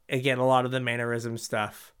like again a lot of the mannerism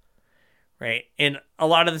stuff, right? And a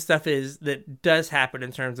lot of the stuff is that does happen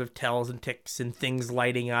in terms of tells and ticks and things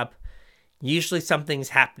lighting up. Usually something's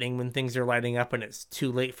happening when things are lighting up and it's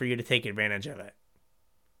too late for you to take advantage of it.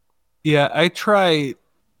 Yeah, I try,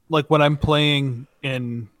 like when I'm playing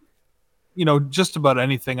in, just about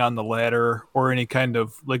anything on the ladder or any kind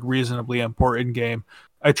of like reasonably important game,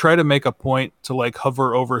 I try to make a point to like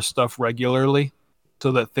hover over stuff regularly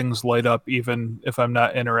so that things light up even if I'm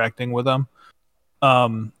not interacting with them.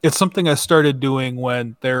 It's something I started doing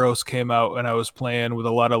when Theros came out and I was playing with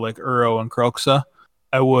a lot of like Uro and Kroxa.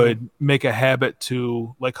 I would make a habit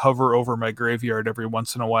to like hover over my graveyard every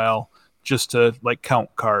once in a while just to like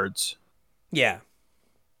count cards Yeah.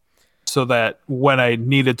 so that when I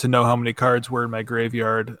needed to know how many cards were in my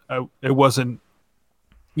graveyard, it wasn't,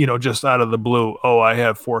 just out of the blue. Oh, I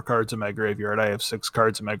have 4 cards in my graveyard. I have 6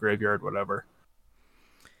 cards in my graveyard, whatever.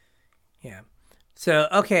 Yeah. So,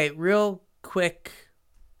 okay, real quick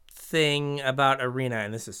thing about Arena,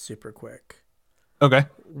 and this is super quick. Okay.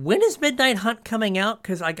 When is Midnight Hunt coming out?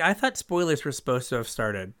 Because I thought spoilers were supposed to have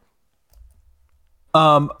started.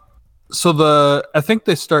 So I think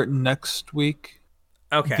they start next week.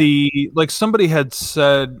 Okay. Somebody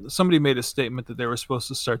made a statement that they were supposed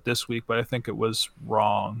to start this week, but I think it was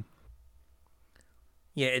wrong.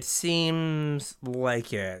 Yeah, it seems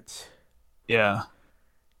like it. Yeah.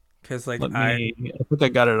 Because like I think I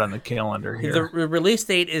got it on the calendar here. the release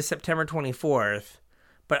date is September 24th,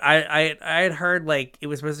 but I had heard like it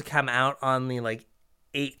was supposed to come out on the like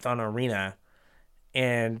 8th on Arena,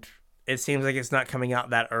 and it seems like it's not coming out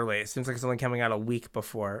that early. It seems like it's only coming out a week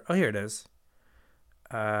before. Oh, here it is.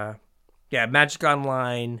 Yeah, Magic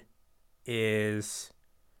Online is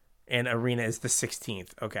and Arena is the 16th.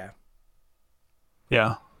 Okay.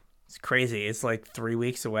 Yeah. It's crazy. It's like 3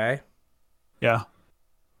 weeks away. Yeah.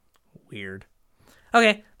 Weird.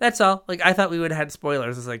 Okay, that's all. Like I thought we would have had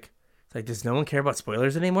spoilers. It's like does no one care about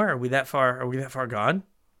spoilers anymore? Are we that far gone?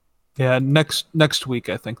 Yeah, next week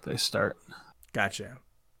I think they start. Gotcha.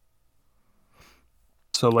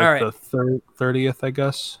 So like All right. the 30th, I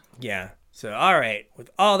guess. Yeah. So all right, with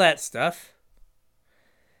all that stuff,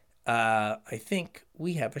 I think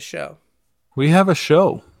we have a show. We have a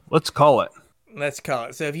show. Let's call it. Let's call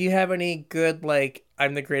it. So if you have any good like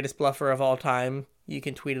I'm the greatest bluffer of all time, you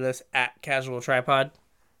can tweet at us at Casual Tripod.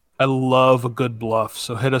 I love a good bluff,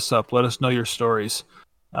 so hit us up. Let us know your stories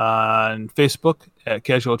on Facebook at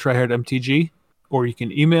Casual Tryhard MTG, or you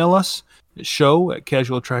can email us at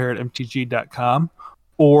show@casualtryhardmtg.com,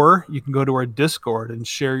 or you can go to our Discord and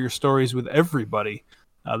share your stories with everybody.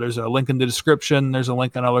 There's a link in the description. There's a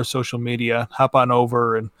link on all our social media. Hop on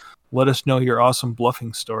over and let us know your awesome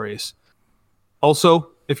bluffing stories.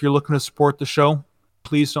 Also, if you're looking to support the show,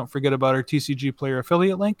 please don't forget about our TCG player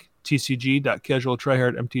affiliate link,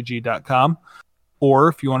 tcg.casualtryhardmtg.com. Or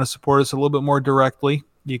if you want to support us a little bit more directly,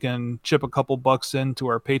 you can chip a couple bucks into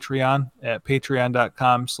our Patreon at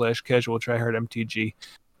patreon.com/casualtryhardmtg.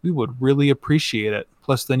 We would really appreciate it.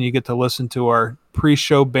 Plus, then you get to listen to our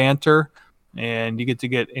pre-show banter, and you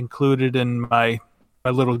get included in my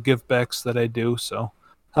little give backs that I do. So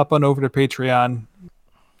hop on over to Patreon.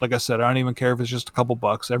 Like I said, I don't even care if it's just a couple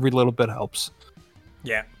bucks. Every little bit helps.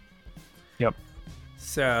 Yeah. Yep.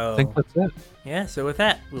 So I think that's it. yeah. So with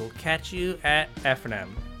that, we'll catch you at FNM.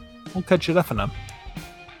 We'll catch you at FNM.